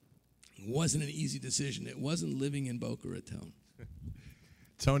wasn't an easy decision. It wasn't living in Boca Raton.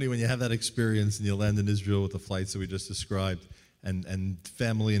 Tony, when you have that experience and you land in Israel with the flights that we just described, and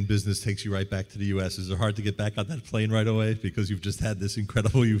family and business takes you right back to the U.S., is it hard to get back on that plane right away because you've just had this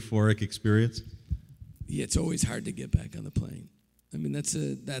incredible euphoric experience? Yeah, it's always hard to get back on the plane. I mean, that's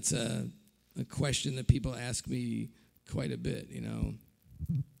a question that people ask me quite a bit, you know.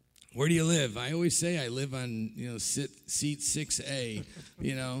 Where do you live? I always say I live on, you know, seat 6A,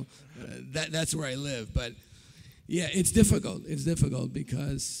 you know. That's where I live. But, yeah, it's difficult. It's difficult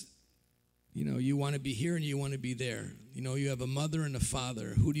because, you know, you want to be here and you want to be there. You know, you have a mother and a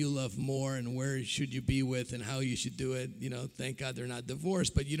father. Who do you love more and where should you be with and how you should do it? You know, thank God they're not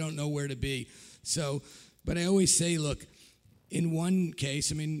divorced, but you don't know where to be. So, but I always say, look, in one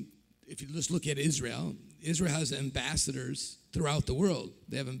case, I mean, if you just look at Israel, Israel has ambassadors throughout the world.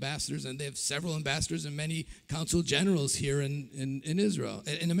 They have ambassadors, and they have several ambassadors and many consul generals here in Israel,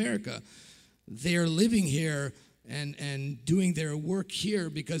 in America. They're living here and doing their work here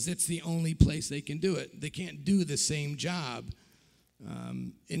because it's the only place they can do it. They can't do the same job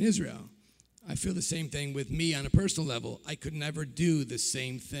in Israel. I feel the same thing with me on a personal level. I could never do the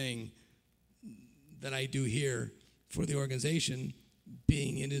same thing that I do here for the organization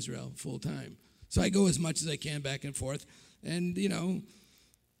being in Israel full time. So I go as much as I can back and forth, and you know,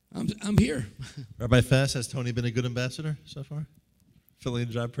 I'm here. Rabbi Fass, has Tony been a good ambassador so far? Filling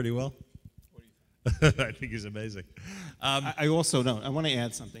the job pretty well? I think he's amazing. I also know, I want to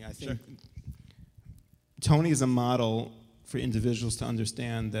add something. I think Tony is a model for individuals to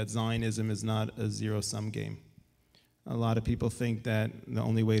understand that Zionism is not a zero-sum game. A lot of people think that the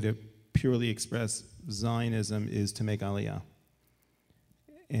only way to purely express Zionism is to make Aliyah.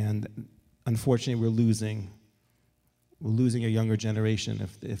 And unfortunately, we're losing a younger generation.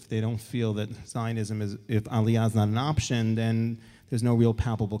 If they don't feel that Zionism is, if Aliyah is not an option, then there's no real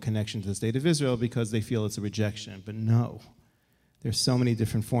palpable connection to the state of Israel because they feel it's a rejection. But no, there's so many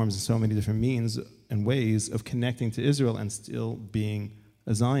different forms and so many different means and ways of connecting to Israel and still being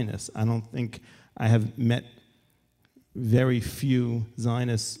a Zionist. I don't think I have met very few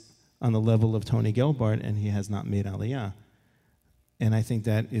Zionists on the level of Tony Gelbart, and he has not made Aliyah. And I think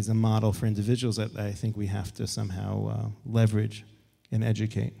that is a model for individuals that I think we have to somehow leverage and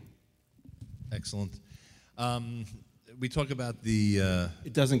educate. Excellent. We talk about the...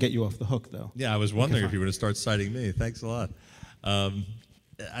 It doesn't get you off the hook, though. Yeah, I was wondering if you were going to start citing me. Thanks a lot.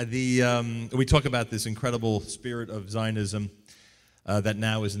 We talk about this incredible spirit of Zionism that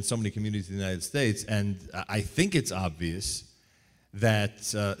now is in so many communities in the United States, and I think it's obvious that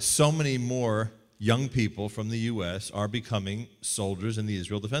so many more young people from the U.S. are becoming soldiers in the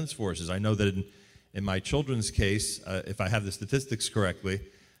Israel Defense Forces. I know that in my children's case, if I have the statistics correctly,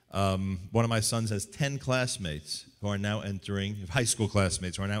 one of my sons has 10 classmates who are now entering, high school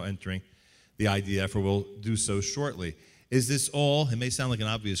classmates who are now entering the IDF, or will do so shortly. Is this all, it may sound like an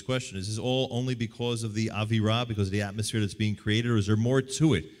obvious question, is this all only because of the avirah, because of the atmosphere that's being created, or is there more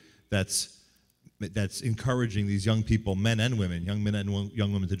to it that's encouraging these young people, men and women, young men and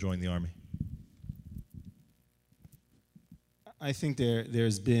young women, to join the Army? I think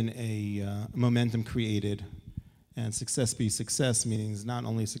there's been a momentum created, and success be success, meaning not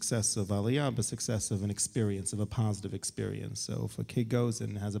only success of Aliyah, but success of an experience, of a positive experience. So if a kid goes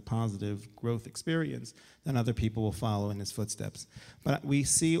and has a positive growth experience, then other people will follow in his footsteps. But we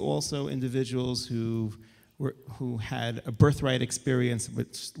see also individuals who had a birthright experience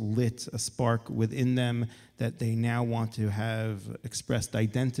which lit a spark within them that they now want to have expressed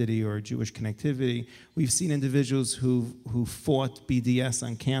identity or Jewish connectivity. We've seen individuals who fought BDS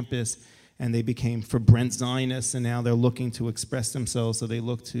on campus and they became for Brent Zionists, and now they're looking to express themselves, so they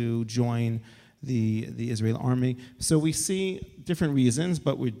look to join the Israeli army. So we see different reasons,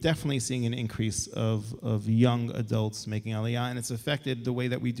 but we're definitely seeing an increase of young adults making Aliyah, and it's affected the way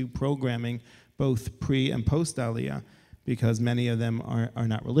that we do programming both pre and post Aliyah, because many of them are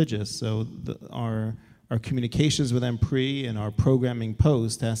not religious. So our communications with them pre and our programming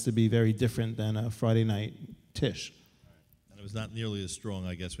post has to be very different than a Friday night Tish. And it was not nearly as strong,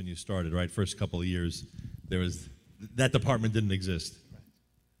 I guess, when you started, right? First couple of years, that department didn't exist.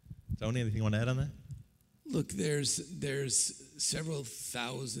 Tony, anything you want to add on that? Look, there's several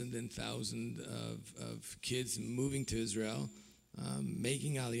thousand of kids moving to Israel,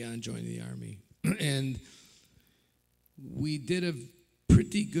 making Aliyah and joining the army. And we did a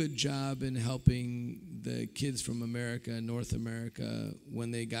pretty good job in helping the kids from America, North America, when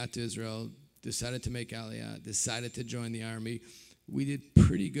they got to Israel, decided to make Aliyah, decided to join the army. We did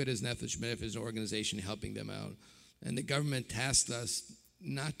pretty good as Nefesh as an organization helping them out. And the government tasked us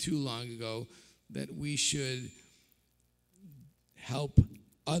not too long ago that we should help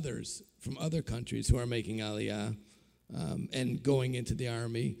others from other countries who are making Aliyah and going into the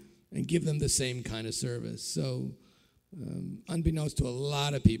army and give them the same kind of service. So unbeknownst to a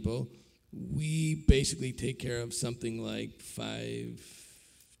lot of people, we basically take care of something like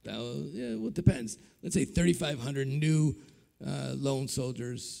 5,000, well, it depends. Let's say 3,500 new lone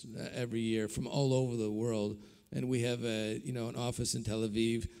soldiers every year from all over the world and we have an office in Tel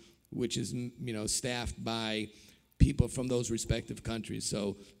Aviv, which is staffed by people from those respective countries.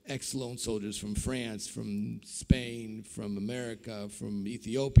 So ex-lone soldiers from France, from Spain, from America, from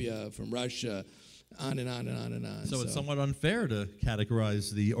Ethiopia, from Russia, on and on and on and on. So it's somewhat unfair to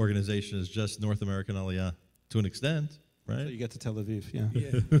categorize the organization as just North American Aliyah to an extent, right? So you get to Tel Aviv, yeah.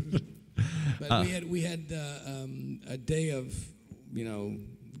 But we had a day of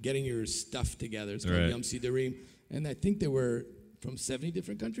getting your stuff together. It's called Right. Yom Sidurim, and I think there were from 70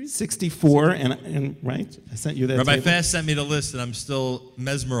 different countries. 64, and right? I sent you that. Rabbi table. Fass sent me the list, and I'm still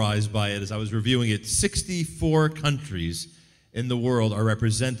mesmerized by it as I was reviewing it. 64 countries in the world are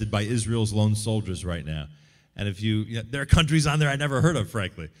represented by Israel's lone soldiers right now. And there are countries on there I never heard of,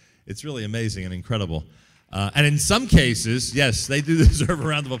 frankly. It's really amazing and incredible. And in some cases, yes, they do deserve a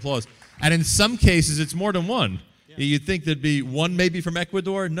round of applause. And in some cases, it's more than one. Yeah. You'd think there'd be one maybe from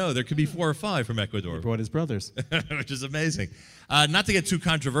Ecuador. No, there could be 4 or 5 from Ecuador. He brought his brothers. Which is amazing. Not to get too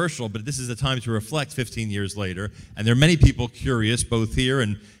controversial, but this is the time to reflect 15 years later. And there are many people curious, both here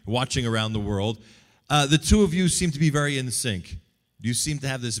and watching around the world. The two of you seem to be very in sync. You seem to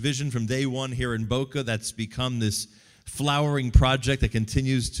have this vision from day one here in Boca that's become this flowering project that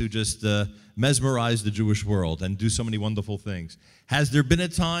continues to just mesmerize the Jewish world and do so many wonderful things. Has there been a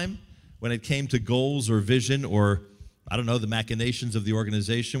time when it came to goals or vision or, I don't know, the machinations of the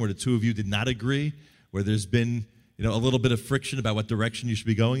organization where the two of you did not agree, where there's been a little bit of friction about what direction you should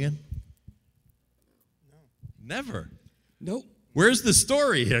be going in? No. Never? Nope. Where's the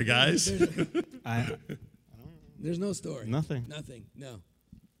story here, guys? There's no story. Nothing. Nothing. No.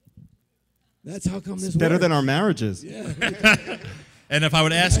 That's how come this Better works. than our marriages. Yeah. And if I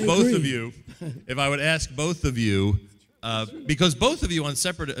would ask both agree. of you, because both of you on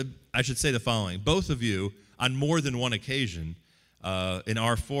separate, I should say the following, both of you on more than one occasion in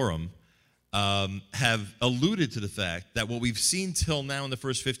our forum have alluded to the fact that what we've seen till now in the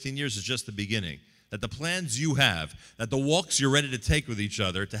first 15 years is just the beginning. That the plans you have, that the walks you're ready to take with each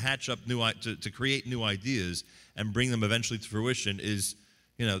other to hatch up to create new ideas and bring them eventually to fruition is,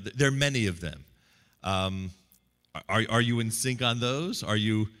 there are many of them. Are you in sync on those? Are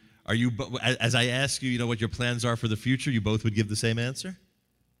you? As I ask you, what your plans are for the future, you both would give the same answer?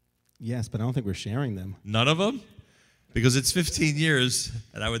 Yes, but I don't think we're sharing them. None of them? Because it's 15 years,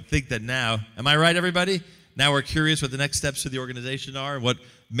 and I would think that now, am I right, everybody? Now we're curious what the next steps of the organization are and what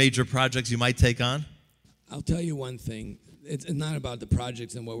major projects you might take on? I'll tell you one thing. It's not about the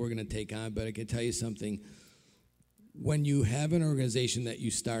projects and what we're going to take on, but I can tell you something. When you have an organization that you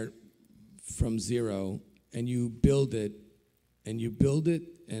start from zero and you build it, and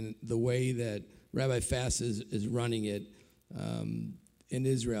the way that Rabbi Fass is running it in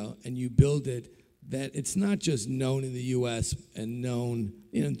Israel, and you build it, that it's not just known in the U.S. and known,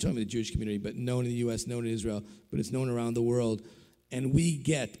 I'm talking about the Jewish community, but known in the U.S., known in Israel, but it's known around the world. And we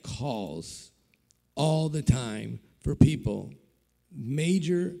get calls all the time for people,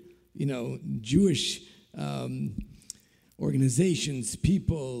 major, Jewish organizations,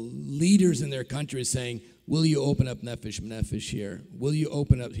 people, leaders in their countries saying, will you open up Nefesh here? Will you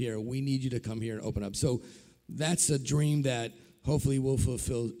open up here? We need you to come here and open up. So that's a dream that hopefully we'll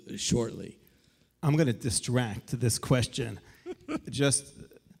fulfill shortly. I'm going to distract this question. Just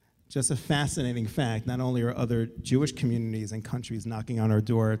a fascinating fact. Not only are other Jewish communities and countries knocking on our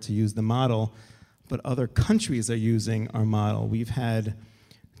door to use the model, but other countries are using our model. We've had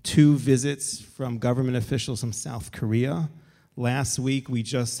 2 visits from government officials from South Korea. Last week, we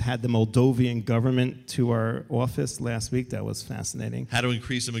just had the Moldovan government to our office last week. That was fascinating. How to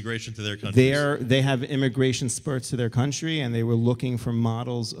increase immigration to their countries? They have immigration spurts to their country, and they were looking for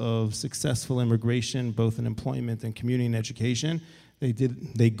models of successful immigration, both in employment and community and education. They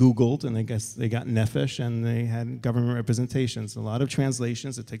Googled, and I guess they got Nefesh, and they had government representations. A lot of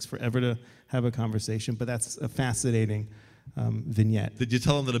translations. It takes forever to have a conversation, but that's a fascinating vignette. Did you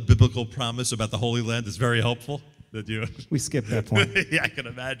tell them that a biblical promise about the Holy Land is very helpful? We skipped that point. Yeah, I can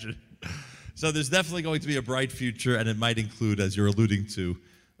imagine. So there's definitely going to be a bright future, and it might include, as you're alluding to,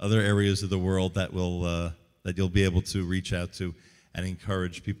 other areas of the world that you'll be able to reach out to and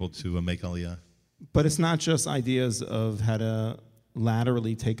encourage people to make Aliyah. But it's not just ideas of how to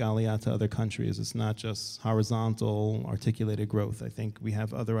laterally take Aliyah to other countries. It's not just horizontal, articulated growth. I think we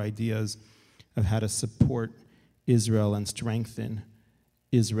have other ideas of how to support Israel and strengthen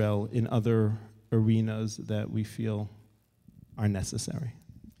Israel in other arenas that we feel are necessary.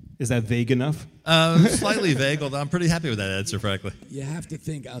 Is that vague enough? Slightly vague, although I'm pretty happy with that answer, frankly. You have to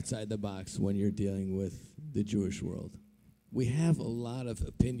think outside the box when you're dealing with the Jewish world. We have a lot of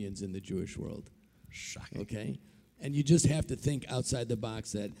opinions in the Jewish world. Shocking. Okay? And you just have to think outside the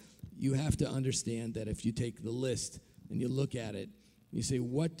box that you have to understand that if you take the list and you look at it, you say,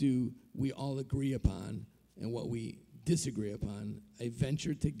 what do we all agree upon and what we disagree upon? I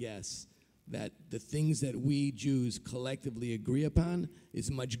venture to guess that the things that we Jews collectively agree upon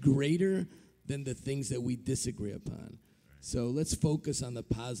is much greater than the things that we disagree upon. So let's focus on the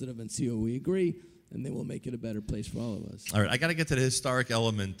positive and see what we agree, and then we'll make it a better place for all of us. All right, I got to get to the historic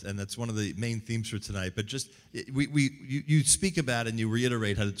element, and that's one of the main themes for tonight. But just you speak about and you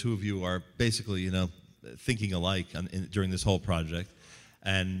reiterate how the two of you are basically, thinking alike during this whole project,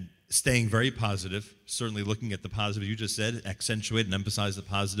 and staying very positive. Certainly, looking at the positive you just said, accentuate and emphasize the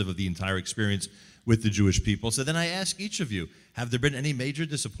positive of the entire experience with the Jewish people. So then I ask each of you: have there been any major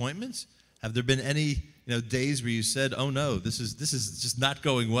disappointments? Have there been any days where you said, "Oh no, this is just not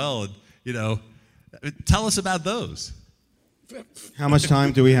going well"? And tell us about those. How much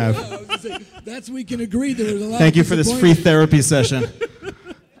time do we have? That's we can agree there was a lot. Thank you for this free therapy session.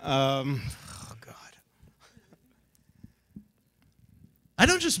 I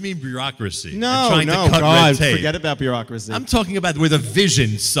don't just mean bureaucracy. No, and trying to cut God, red tape. forget about bureaucracy. I'm talking about where the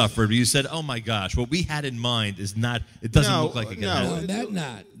vision suffered. Where you said, "Oh my gosh, what we had in mind is not. It doesn't look like it can happen." No, that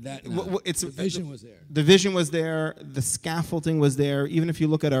not. The vision was there. The vision was there. The scaffolding was there. Even if you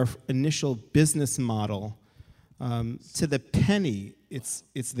look at our initial business model, to the penny, it's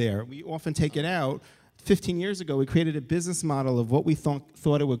there. We often take it out. 15 years ago, we created a business model of what we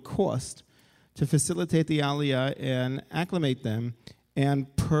thought it would cost to facilitate the Aliyah and acclimate them,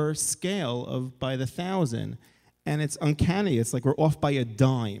 and per scale of by the 1,000, and it's uncanny. It's like we're off by a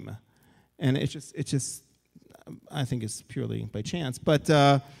dime, and it's just. I think it's purely by chance, but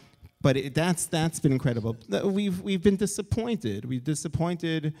that's been incredible. We've been disappointed. We've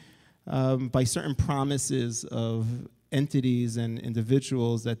disappointed by certain promises of entities and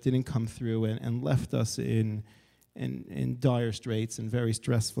individuals that didn't come through and left us in dire straits and very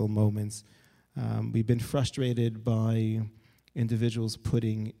stressful moments. We've been frustrated by individuals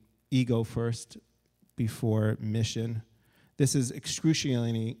putting ego first before mission. This is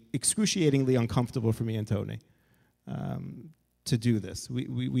excruciatingly uncomfortable for me and Tony to do this.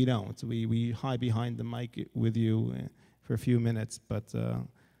 We don't. We hide behind the mic with you for a few minutes,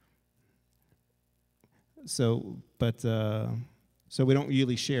 so we don't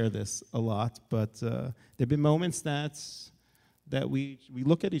really share this a lot. But there've been moments that we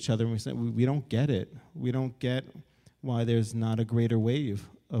look at each other and we say we don't get it. We don't get why there's not a greater wave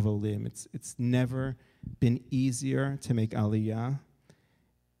of Olim. It's never been easier to make Aliyah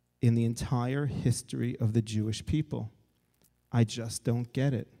in the entire history of the Jewish people. I just don't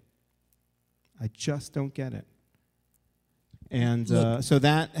get it. I just don't get it. And so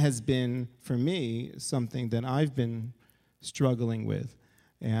that has been, for me, something that I've been struggling with.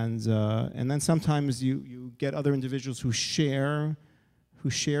 And then sometimes you get other individuals who share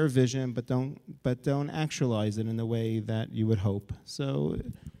vision but don't actualize it in the way that you would hope. So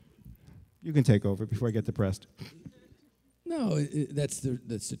you can take over before I get depressed. No, that's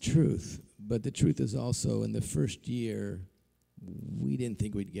the truth. But the truth is also, in the first year, we didn't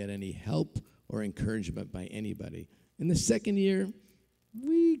think we'd get any help or encouragement by anybody. In the second year,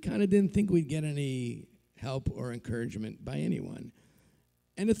 we kind of didn't think we'd get any help or encouragement by anyone.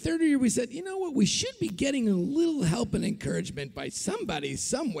 And the third year, we said, you know what, we should be getting a little help and encouragement by somebody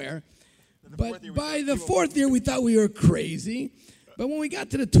somewhere. But by the fourth year, we thought we were crazy. But when we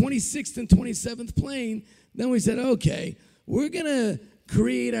got to the 26th and 27th plane, then we said, okay, we're going to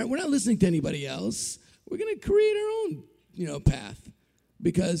create we're not listening to anybody else. We're going to create our own, path.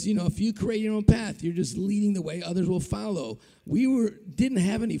 Because, if you create your own path, you're just leading the way, others will follow. We didn't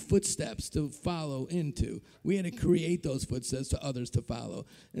have any footsteps to follow into. We had to create those footsteps to others to follow.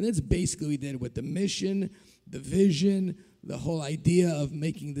 And that's basically what we did with the mission, the vision, the whole idea of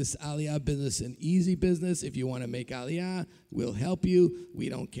making this Aliyah business an easy business. If you want to make Aliyah, we'll help you. We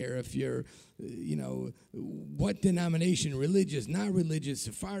don't care if you're, what denomination, religious, not religious,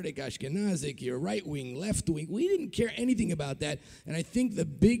 Sephardic, Ashkenazic, you're right wing, left wing. We didn't care anything about that. And I think the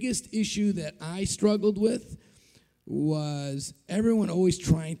biggest issue that I struggled with was everyone always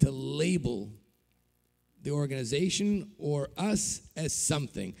trying to label the organization or us as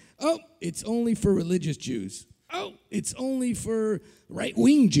something. Oh, it's only for religious Jews. Oh, it's only for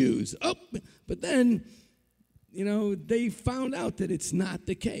right-wing Jews. Oh, but then, they found out that it's not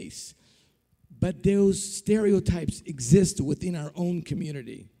the case. But those stereotypes exist within our own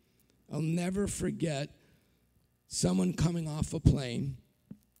community. I'll never forget someone coming off a plane,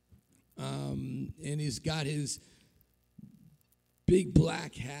 and he's got his big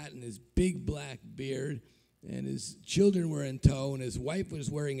black hat and his big black beard, and his children were in tow, and his wife was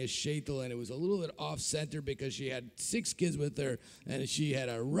wearing a sheitel, and it was a little bit off-center because she had 6 kids with her, and she had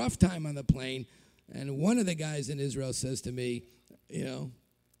a rough time on the plane. And one of the guys in Israel says to me,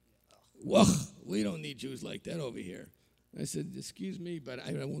 well, we don't need Jews like that over here. I said, excuse me, but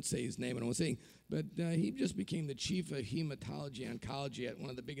I won't say his name, but he just became the chief of hematology oncology at one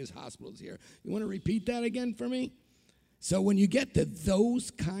of the biggest hospitals here. You want to repeat that again for me? So when you get to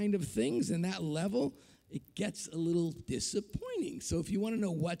those kind of things and that level, it gets a little disappointing. So if you want to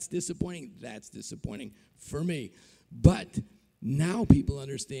know what's disappointing, that's disappointing for me. But now people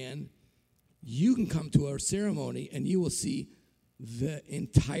understand you can come to our ceremony and you will see the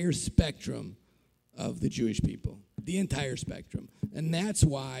entire spectrum of the Jewish people, the entire spectrum. And that's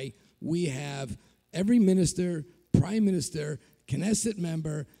why we have every minister, prime minister, Knesset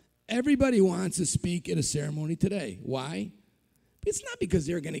member, everybody wants to speak at a ceremony today. Why? It's not because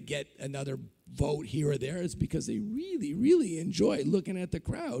they're going to get another vote here or there. It's because they really, really enjoy looking at the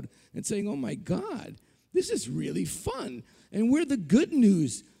crowd and saying, oh, my God, this is really fun. And we're the good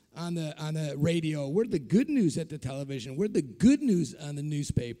news on the radio. We're the good news at the television. We're the good news on the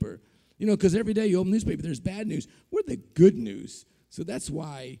newspaper. Because every day you open the newspaper, there's bad news. We're the good news. So that's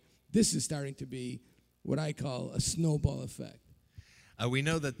why this is starting to be what I call a snowball effect. We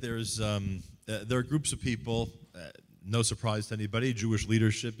know that there are groups of people, no surprise to anybody, Jewish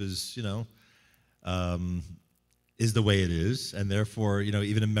leadership is, is the way it is, and therefore,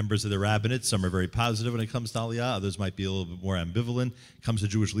 even in members of the rabbinate, some are very positive when it comes to Aliyah, others might be a little bit more ambivalent. It comes to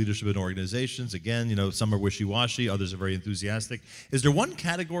Jewish leadership and organizations, again, some are wishy-washy, others are very enthusiastic. Is there one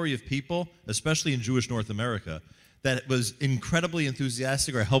category of people, especially in Jewish North America, that was incredibly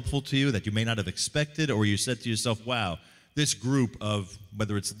enthusiastic or helpful to you that you may not have expected, or you said to yourself, wow, this group of,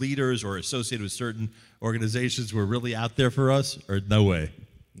 whether it's leaders or associated with certain organizations, were really out there for us, or no way?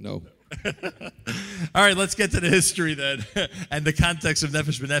 No. All right, let's get to the history then, and the context of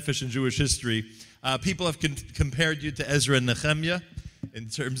Nefesh B'Nefesh in Jewish history. People have compared you to Ezra and Nehemiah in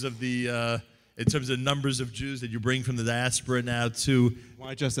terms of the numbers of Jews that you bring from the diaspora now to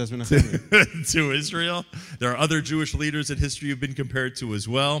why just Ezra and Nehemiah? to Israel. There are other Jewish leaders in history you've been compared to as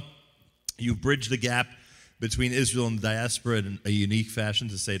well. You've bridged the gap between Israel and the diaspora in a unique fashion,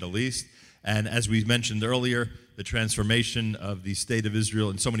 to say the least. And as we mentioned earlier, the transformation of the state of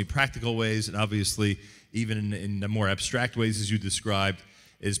Israel in so many practical ways, and obviously even in the more abstract ways as you described,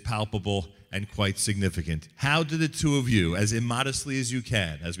 is palpable and quite significant. How do the two of you, as immodestly as you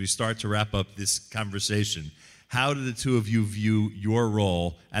can, as we start to wrap up this conversation, how do the two of you view your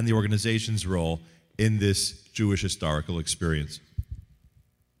role and the organization's role in this Jewish historical experience?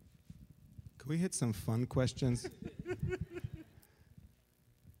 Could we hit some fun questions?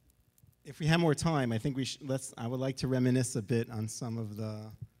 If we have more time, I think I would like to reminisce a bit on some of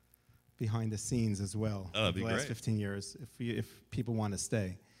the behind the scenes as well. Oh, that'd be the last great. 15 years, if people want to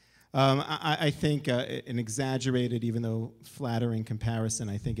stay. I think an exaggerated, even though flattering comparison,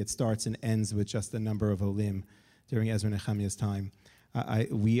 I think it starts and ends with just the number of Olim during Ezra Nehemiah's time.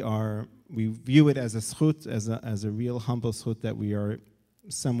 We view it as a zchut, as a real humble zchut, that we are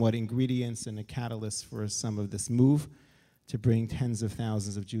somewhat ingredients and a catalyst for some of this move to bring tens of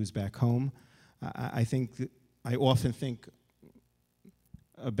thousands of Jews back home. I often think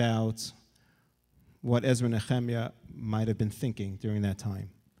about what Ezra Nehemiah might have been thinking during that time.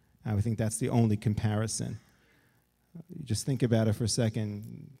 I would think that's the only comparison. You just think about it for a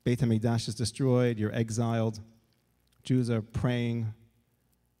second. Beit HaMikdash is destroyed, you're exiled. Jews are praying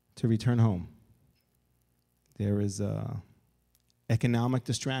to return home. There is economic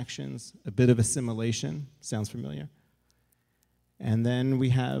distractions, a bit of assimilation. Sounds familiar? And then we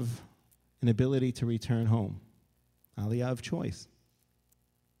have an ability to return home. Aliyah of choice.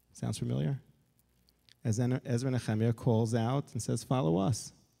 Sounds familiar? As Ezra Nehemiah calls out and says, follow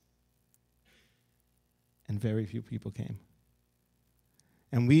us. And very few people came.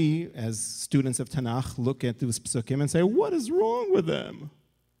 And we, as students of Tanakh, look at those psukim and say, what is wrong with them?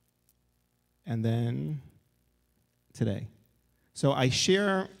 And then today. So I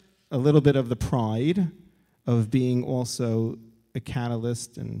share a little bit of the pride of being also a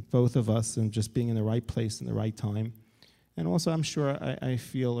catalyst, and both of us, and just being in the right place in the right time. And also, I'm sure I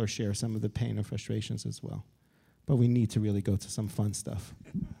feel or share some of the pain and frustrations as well. But we need to really go to some fun stuff.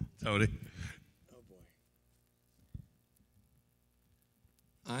 Tony? Oh, boy.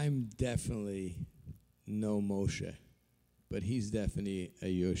 I'm definitely no Moshe, but he's definitely a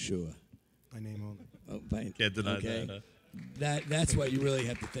Yeshua. By name only. Oh, Can't deny that. Huh? That's what you really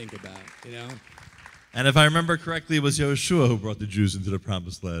have to think about, And if I remember correctly, it was Yeshua who brought the Jews into the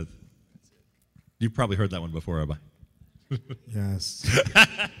Promised Land. You've probably heard that one before, Rabbi. Yes.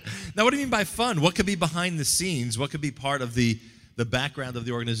 Now, what do you mean by fun? What could be behind the scenes? What could be part of the background of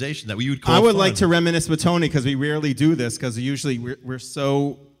the organization that you would call I would fun? like to reminisce with Tony because we rarely do this because usually we're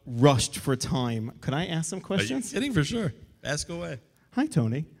so rushed for time. Could I ask some questions? Kidding for sure. Ask away. Hi,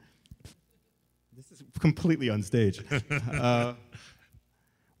 Tony. This is completely on stage.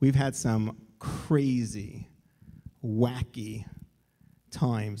 We've had some crazy, wacky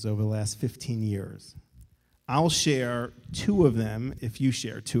times over the last 15 years. I'll share 2 of them if you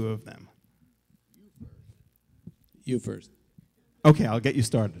share 2 of them. You first. Okay, I'll get you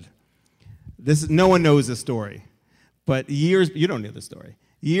started. No one knows this story, but you don't know the story.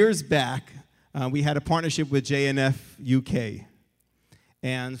 Years back, we had a partnership with J&F UK,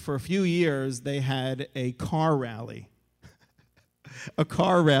 and for a few years, they had a car rally. A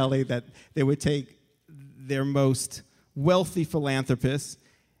car rally that they would take their most wealthy philanthropists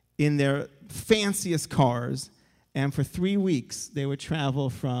in their fanciest cars, and for 3 weeks, they would travel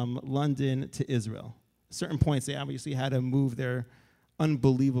from London to Israel. At certain points, they obviously had to move their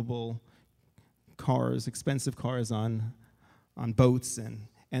unbelievable cars, expensive cars on boats, and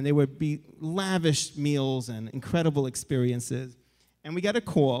they would be lavish meals and incredible experiences. And we got a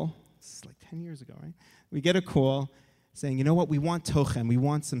call, this is like 10 years ago, right? We get a call saying, you know what, we want tochen, we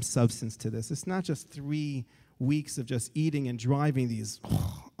want some substance to this. It's not just 3 weeks of just eating and driving these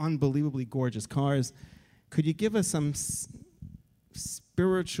unbelievably gorgeous cars. Could you give us some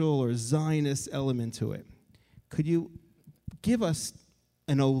spiritual or Zionist element to it? Could you give us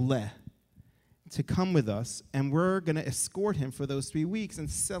an Oleh to come with us, and we're going to escort him for those 3 weeks and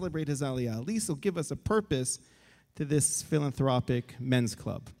celebrate his Aliyah? At least he'll give us a purpose to this philanthropic men's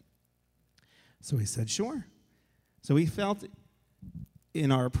club. So he said, sure. So we felt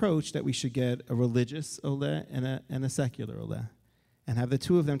in our approach that we should get a religious Oleh and a secular Oleh and have the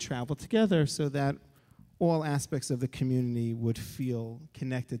 2 of them travel together so that all aspects of the community would feel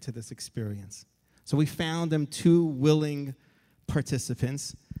connected to this experience. So we found them 2 willing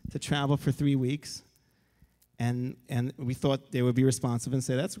participants to travel for 3 weeks, and we thought they would be responsive and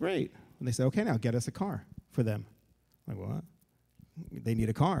say, that's great. And they said, okay, now get us a car for them. I'm like, what? They need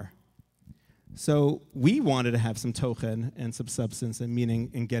a car. So we wanted to have some tochen and some substance and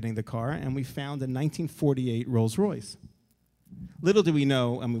meaning in getting the car, and we found a 1948 Rolls Royce. Little did we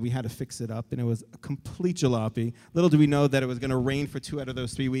know, I mean, we had to fix it up, and it was a complete jalopy. Little did we know that it was going to rain for 2 out of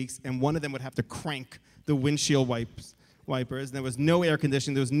those 3 weeks, and one of them would have to crank the windshield wipers. And there was no air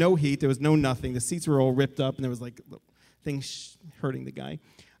conditioning, there was no heat, there was no nothing. The seats were all ripped up, and there was like things hurting the guy.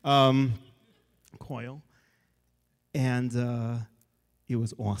 Coil. And it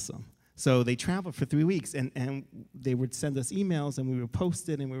was awesome. So they traveled for 3 weeks, and they would send us emails, and we would post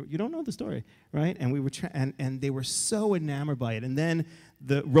it, and you don't know the story, right? And we were and they were so enamored by it. And then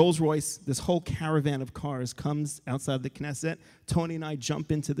the Rolls Royce, this whole caravan of cars, comes outside the Knesset. Tony and I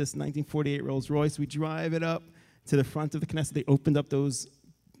jump into this 1948 Rolls Royce. We drive it up to the front of the Knesset. They opened up those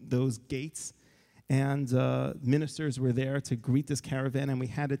gates, and ministers were there to greet this caravan, and we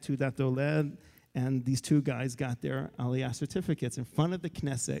had it to that Oled. And these 2 guys got their Aliyah certificates in front of the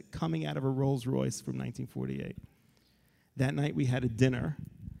Knesset coming out of a Rolls Royce from 1948. That night we had a dinner,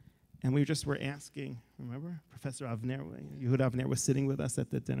 and we just were asking, remember? Professor Avner, Yehud Avner was sitting with us at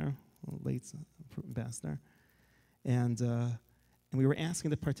the dinner, late ambassador. And we were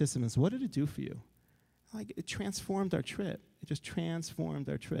asking the participants, what did it do for you? Like, it transformed our trip. It just transformed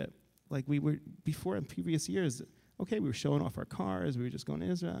our trip. Like we were, before in previous years, okay, we were showing off our cars, we were just going to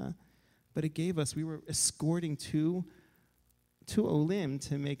Israel. But it gave us, we were escorting two Olim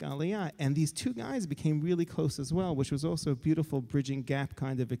to make Aliyah. And these 2 guys became really close as well, which was also a beautiful bridging gap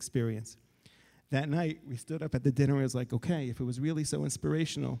kind of experience. That night, we stood up at the dinner and was like, okay, if it was really so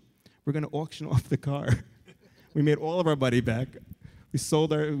inspirational, we're going to auction off the car. We made all of our money back.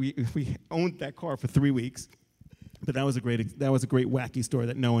 We owned that car for 3 weeks. But that was a great wacky story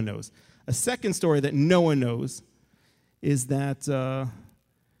that no one knows. A second story that no one knows is that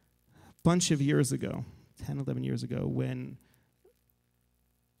bunch of years ago, 10, 11 years ago, when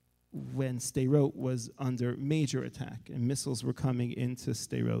Sderot was under major attack and missiles were coming into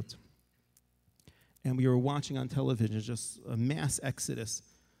Sderot. And we were watching on television just a mass exodus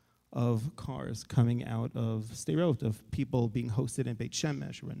of cars coming out of Sderot, of people being hosted in Beit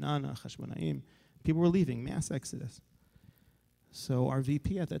Shemesh, Ranana, Chashmonaim. People were leaving, mass exodus. So our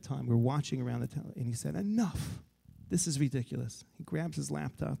VP at that time, we're watching around the television, and he said, enough. This is ridiculous. He grabs his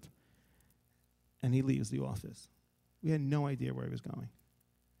laptop, and he leaves the office. We had no idea where he was going.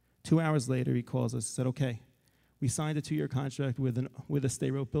 2 hours later, he calls us and said, okay, we signed a 2-year contract with a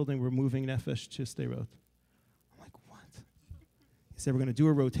Sderot building. We're moving Nefesh to Sderot. I'm like, what? He said, we're going to do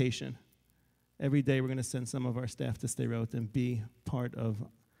a rotation. Every day, we're going to send some of our staff to Sderot and be part of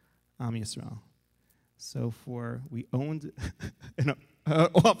Am Yisrael. So we owned an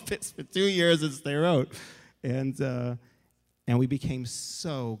office for 2 years in Sderot, and we became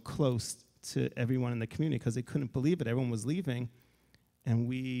so close to everyone in the community because they couldn't believe it. Everyone was leaving, and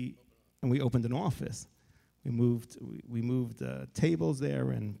we opened an office. We moved tables there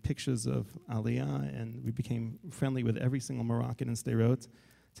and pictures of Aliyah, and we became friendly with every single Moroccan in Sderot.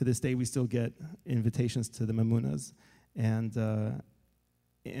 To this day, we still get invitations to the Mamunas, and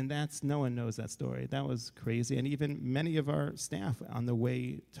that's, no one knows that story. That was crazy. And even many of our staff on the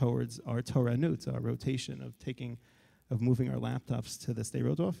way towards our Toranut, our rotation of moving our laptops to the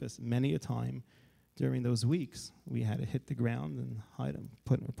Sderot office, many a time during those weeks, we had to hit the ground and hide them,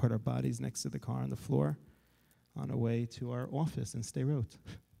 put our bodies next to the car on the floor on our way to our office in Sderot.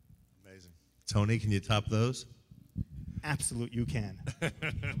 Amazing. Tony, can you top those? Absolute, you can.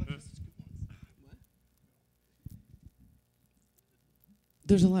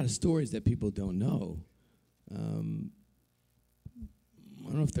 There's a lot of stories that people don't know. I don't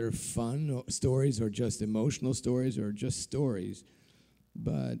know if they're fun stories or just emotional stories or just stories,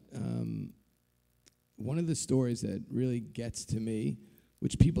 but one of the stories that really gets to me,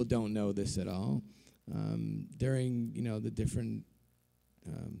 which people don't know this at all, during the different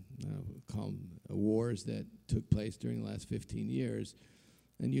call them wars that took place during the last 15 years,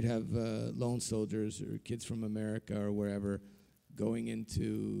 and you'd have lone soldiers or kids from America or wherever going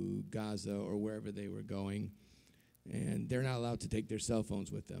into Gaza or wherever they were going, and they're not allowed to take their cell phones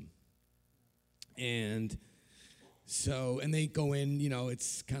with them. And they go in,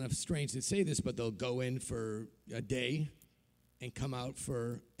 it's kind of strange to say this, but they'll go in for a day and come out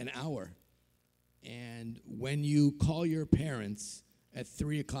for an hour. And when you call your parents at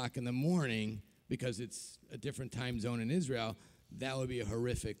 3 o'clock in the morning, because it's a different time zone in Israel, that would be a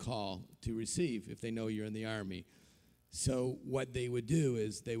horrific call to receive if they know you're in the army. So what they would do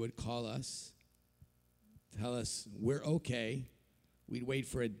is they would call us, tell us we're okay. We'd wait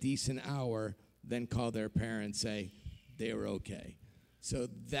for a decent hour, then call their parents, say they were okay. So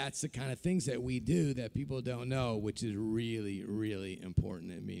that's the kind of things that we do that people don't know, which is really, really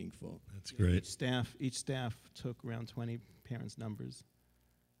important and meaningful. That's great. Each staff took around 20 parents' numbers.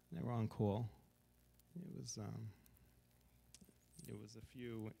 They were on call. It was a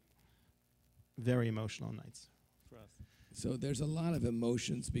few very emotional nights for us. So there's a lot of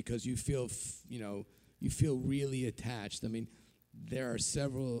emotions because you feel, you feel really attached. I mean, there are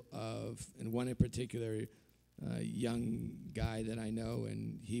several and one in particular, young guy that I know,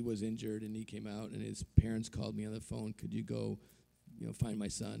 and he was injured, and he came out, and his parents called me on the phone, could you go, find my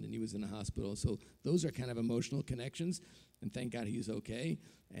son? And he was in the hospital. So those are kind of emotional connections, and thank God he's okay.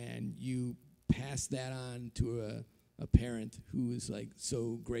 And you pass that on to a parent who is like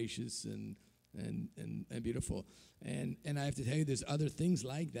so gracious and beautiful. And I have to tell you, there's other things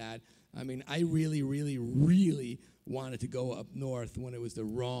like that. I mean, I really, really, really wanted to go up north when it was the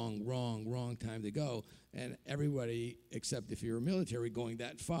wrong time to go. And everybody, except if you're military, going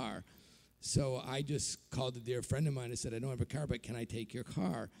that far. So I just called a dear friend of mine and said, I don't have a car, but can I take your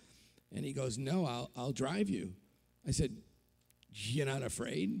car? And he goes, no, I'll drive you. I said, you're not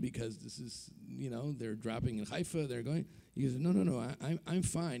afraid? Because this is, they're dropping in Haifa, they're going. He goes, no, I'm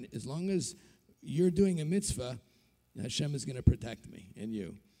fine. As long as you're doing a mitzvah, Hashem is going to protect me and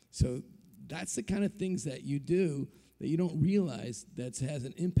you. So that's the kind of things that you do that you don't realize that has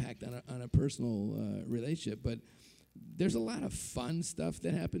an impact on a personal relationship. But there's a lot of fun stuff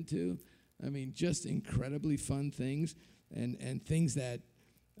that happened too. I mean, just incredibly fun things and things that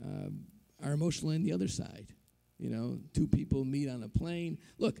are emotional on the other side. Two people meet on a plane.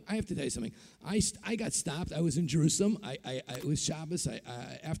 Look, I have to tell you something. I got stopped. I was in Jerusalem. It was Shabbos.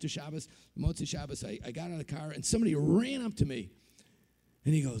 After Shabbos, Montoya Shabbos, I got out of the car, and somebody ran up to me.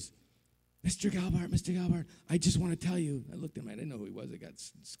 And he goes, Mr. Gelbart, I just want to tell you. I looked at him. I didn't know who he was. I got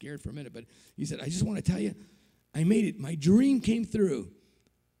scared for a minute. But he said, I just want to tell you, I made it. My dream came through.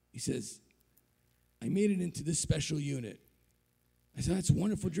 He says, I made it into this special unit. I said, that's a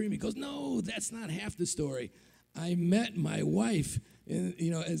wonderful dream. He goes, no, that's not half the story. I met my wife,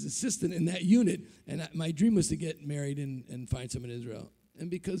 as assistant in that unit, and my dream was to get married and find someone in Israel.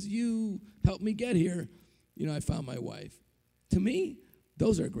 And because you helped me get here, I found my wife. To me,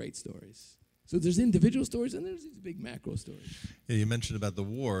 those are great stories. So there's individual stories, and there's these big macro stories. Yeah, you mentioned about the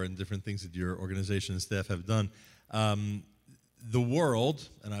war and different things that your organization and staff have done. The world,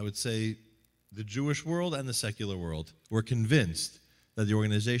 and I would say the Jewish world and the secular world, were convinced that the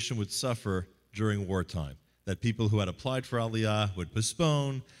organization would suffer during wartime. That people who had applied for Aliyah would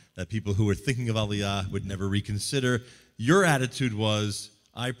postpone, that people who were thinking of Aliyah would never reconsider. Your attitude was,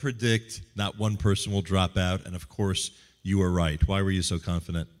 I predict not one person will drop out, and of course, you were right. Why were you so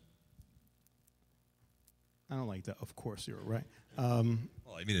confident? I don't like that. Of course you were right.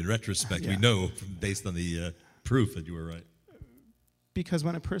 Well, I mean, in retrospect, we Yeah. know based on the proof that you were right. Because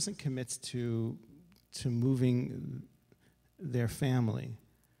when a person commits to moving their family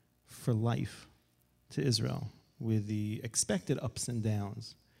for life to Israel with the expected ups and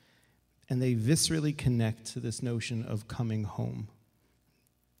downs, and they viscerally connect to this notion of coming home,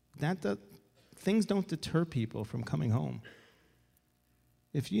 things don't deter people from coming home.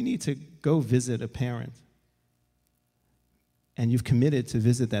 If you need to go visit a parent, and you've committed to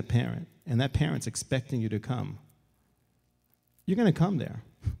visit that parent, and that parent's expecting you to come, you're going to come there.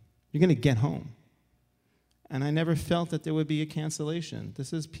 You're going to get home. And I never felt that there would be a cancellation.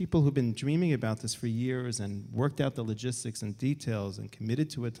 This is people who've been dreaming about this for years and worked out the logistics and details and committed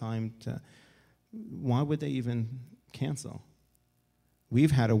to a time to, why would they even cancel?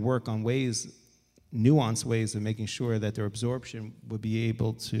 We've had to work on ways, nuanced ways of making sure that their absorption would be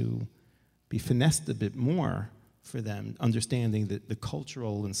able to be finessed a bit more for them, understanding the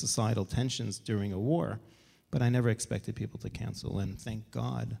cultural and societal tensions during a war. But I never expected people to cancel, and thank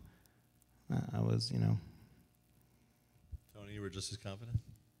God I was, Tony, you were just as confident?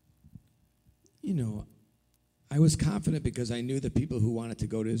 I was confident because I knew the people who wanted to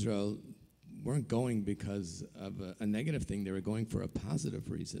go to Israel weren't going because of a negative thing. They were going for a positive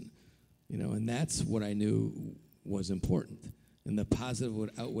reason, and that's what I knew was important. And the positive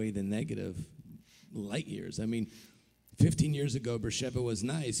would outweigh the negative light years. I mean, 15 years ago, Beersheba was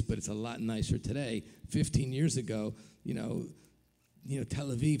nice, but it's a lot nicer today. 15 years ago, Tel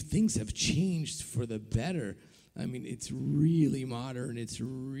Aviv, things have changed for the better. I mean, it's really modern. It's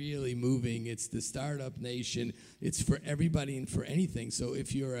really moving. It's the startup nation. It's for everybody and for anything. So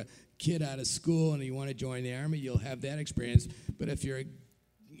if you're a kid out of school and you want to join the Army, you'll have that experience. But if you're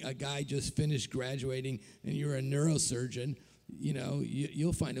a guy just finished graduating and you're a neurosurgeon,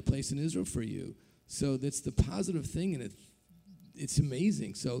 you'll find a place in Israel for you. So that's the positive thing, and it's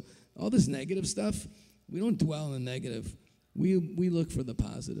amazing. So all this negative stuff, we don't dwell on the negative. We look for the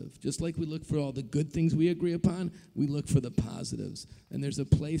positive. Just like we look for all the good things we agree upon, we look for the positives. And there's a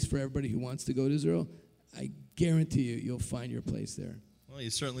place for everybody who wants to go to Israel. I guarantee you'll find your place there. Well,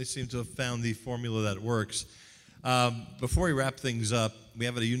 you certainly seem to have found the formula that works. Before we wrap things up, we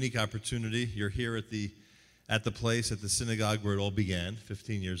have a unique opportunity. You're here at the place, at the synagogue where it all began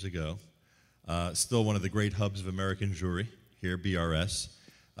 15 years ago. Still one of the great hubs of American Jewry here, BRS.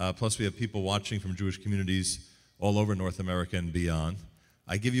 Plus, we have people watching from Jewish communities all over North America and beyond.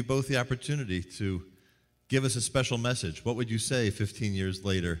 I give you both the opportunity to give us a special message. What would you say 15 years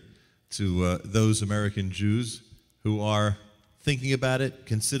later to those American Jews who are thinking about it,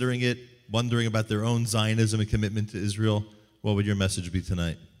 considering it, wondering about their own Zionism and commitment to Israel? What would your message be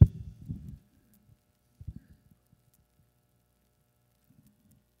tonight?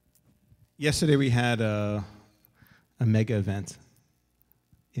 Yesterday we had a mega event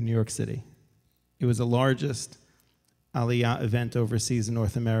in New York City. It was the largest Aliyah event overseas in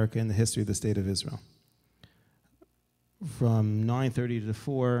North America in the history of the State of Israel. From 9:30 to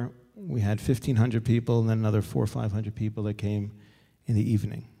 4, we had 1,500 people and then another 400 or 500 people that came in the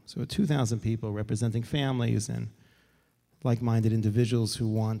evening. So 2,000 people representing families and like-minded individuals who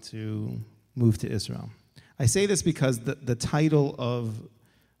want to move to Israel. I say this because the title of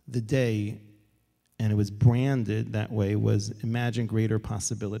the day, and it was branded that way, was Imagine Greater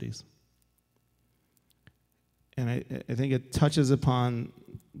Possibilities. And I think it touches upon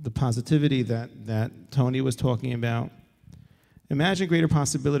the positivity that Tony was talking about. Imagine Greater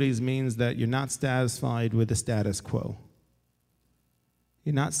Possibilities means that you're not satisfied with the status quo.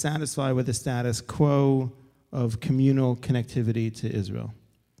 You're not satisfied with the status quo of communal connectivity to Israel.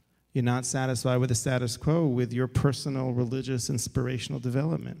 You're not satisfied with the status quo with your personal religious inspirational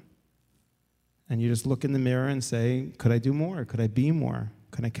development. And you just look in the mirror and say, could I do more? Could I be more?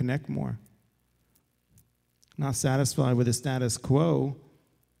 Could I connect more? Not satisfied with the status quo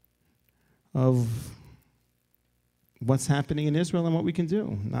of what's happening in Israel and what we can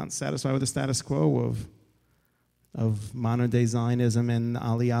do. Not satisfied with the status quo of modern-day Zionism and the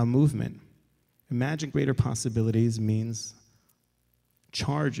Aliyah movement. Imagine Greater Possibilities means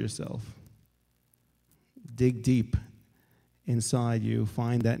charge yourself. Dig deep inside you,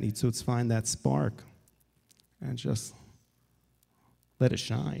 find that nitzutz, find that spark, and just let it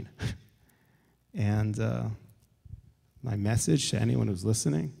shine. And my message to anyone who's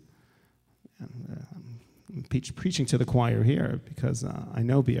listening, and I'm preaching to the choir here because I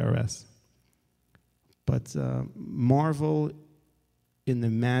know BRS, but marvel in the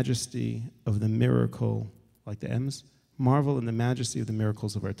majesty of the miracle, like the M's, marvel in the majesty of the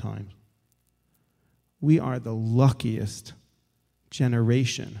miracles of our time. We are the luckiest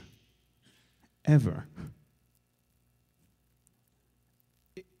generation ever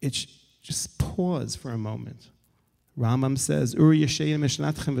it's just pause for a moment. Rambam says, Uri Yeshayim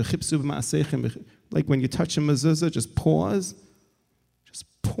Mishnatchem v'chipsu b'ma'asechem. Like when you touch a mezuzah, just pause. Just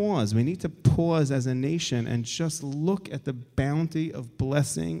pause. We need to pause as a nation and just look at the bounty of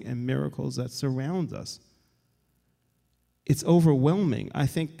blessing and miracles that surround us. It's overwhelming. I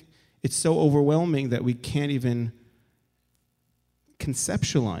think it's so overwhelming that we can't even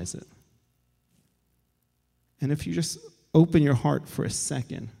conceptualize it. And if you just open your heart for a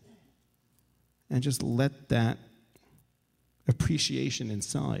second and just let that appreciation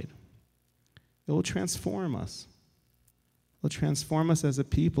inside, it will transform us. It will transform us as a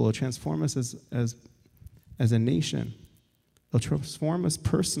people. It will transform us as a nation. It will transform us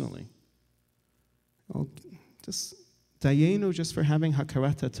personally. Just dayenu, just for having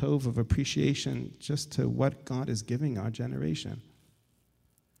hakarat tov of appreciation just to what God is giving our generation.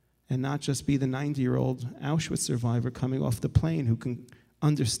 And not just be the 90-year-old Auschwitz survivor coming off the plane who can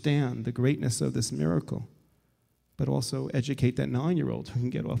understand the greatness of this miracle, but also educate that 9-year-old who can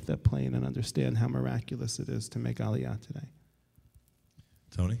get off that plane and understand how miraculous it is to make Aliyah today.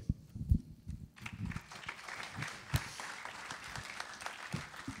 Tony?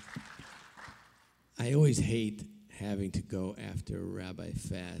 I always hate having to go after Rabbi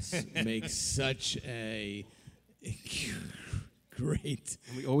Fass. Makes such a great.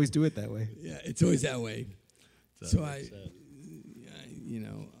 And we always do it that way. Yeah, it's always that way. So I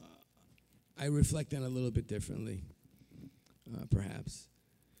reflect on it a little bit differently, perhaps.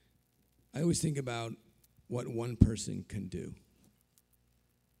 I always think about what one person can do.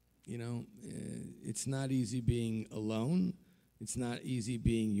 You know, it's not easy being alone. It's not easy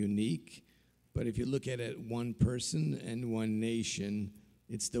being unique. But if you look at it, one person and one nation,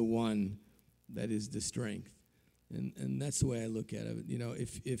 it's the one that is the strength. And that's the way I look at it. You know,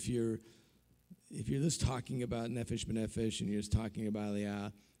 if you're just talking about Nefesh b'Nefesh and you're just talking about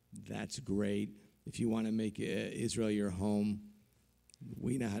Aliyah, that's great. If you want to make Israel your home,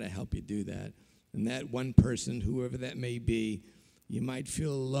 we know how to help you do that. And that one person, whoever that may be, you might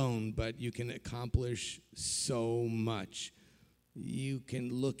feel alone, but you can accomplish so much. You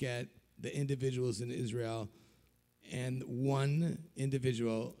can look at the individuals in Israel, and one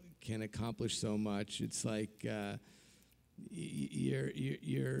individual can accomplish so much. It's like you're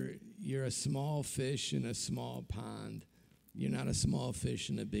a small fish in a small pond. You're not a small fish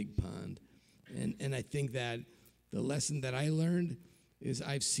in a big pond. And I think that the lesson that I learned is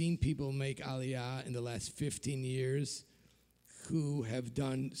I've seen people make Aliyah in the last 15 years who have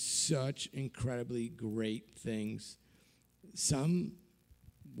done such incredibly great things. Some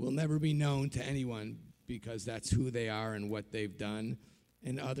will never be known to anyone because that's who they are and what they've done,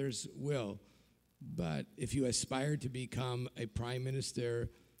 and others will. But if you aspire to become a prime minister,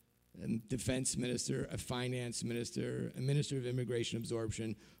 a defense minister, a finance minister, a minister of immigration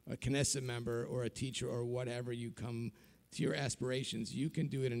absorption, a Knesset member, or a teacher, or whatever you come to your aspirations, you can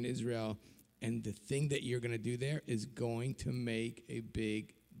do it in Israel, and the thing that you're going to do there is going to make a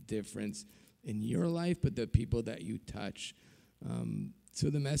big difference in your life, but the people that you touch. So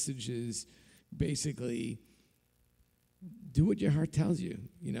the message is basically do what your heart tells you.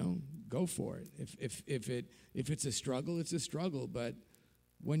 You know, go for it. If it's a struggle, it's a struggle. But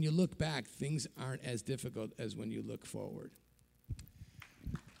when you look back, things aren't as difficult as when you look forward.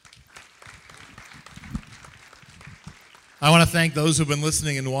 I want to thank those who've been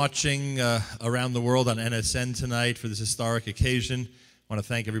listening and watching around the world on NSN tonight for this historic occasion. I want to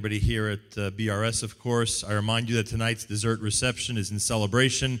thank everybody here at BRS, of course. I remind you that tonight's dessert reception is in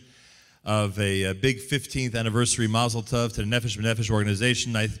celebration of a big 15th anniversary Mazel Tov to the Nefesh b'Nefesh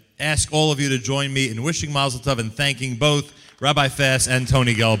organization. I ask all of you to join me in wishing Mazel Tov and thanking both Rabbi Fass and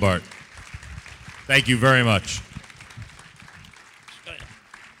Tony Gelbart. Thank you very much.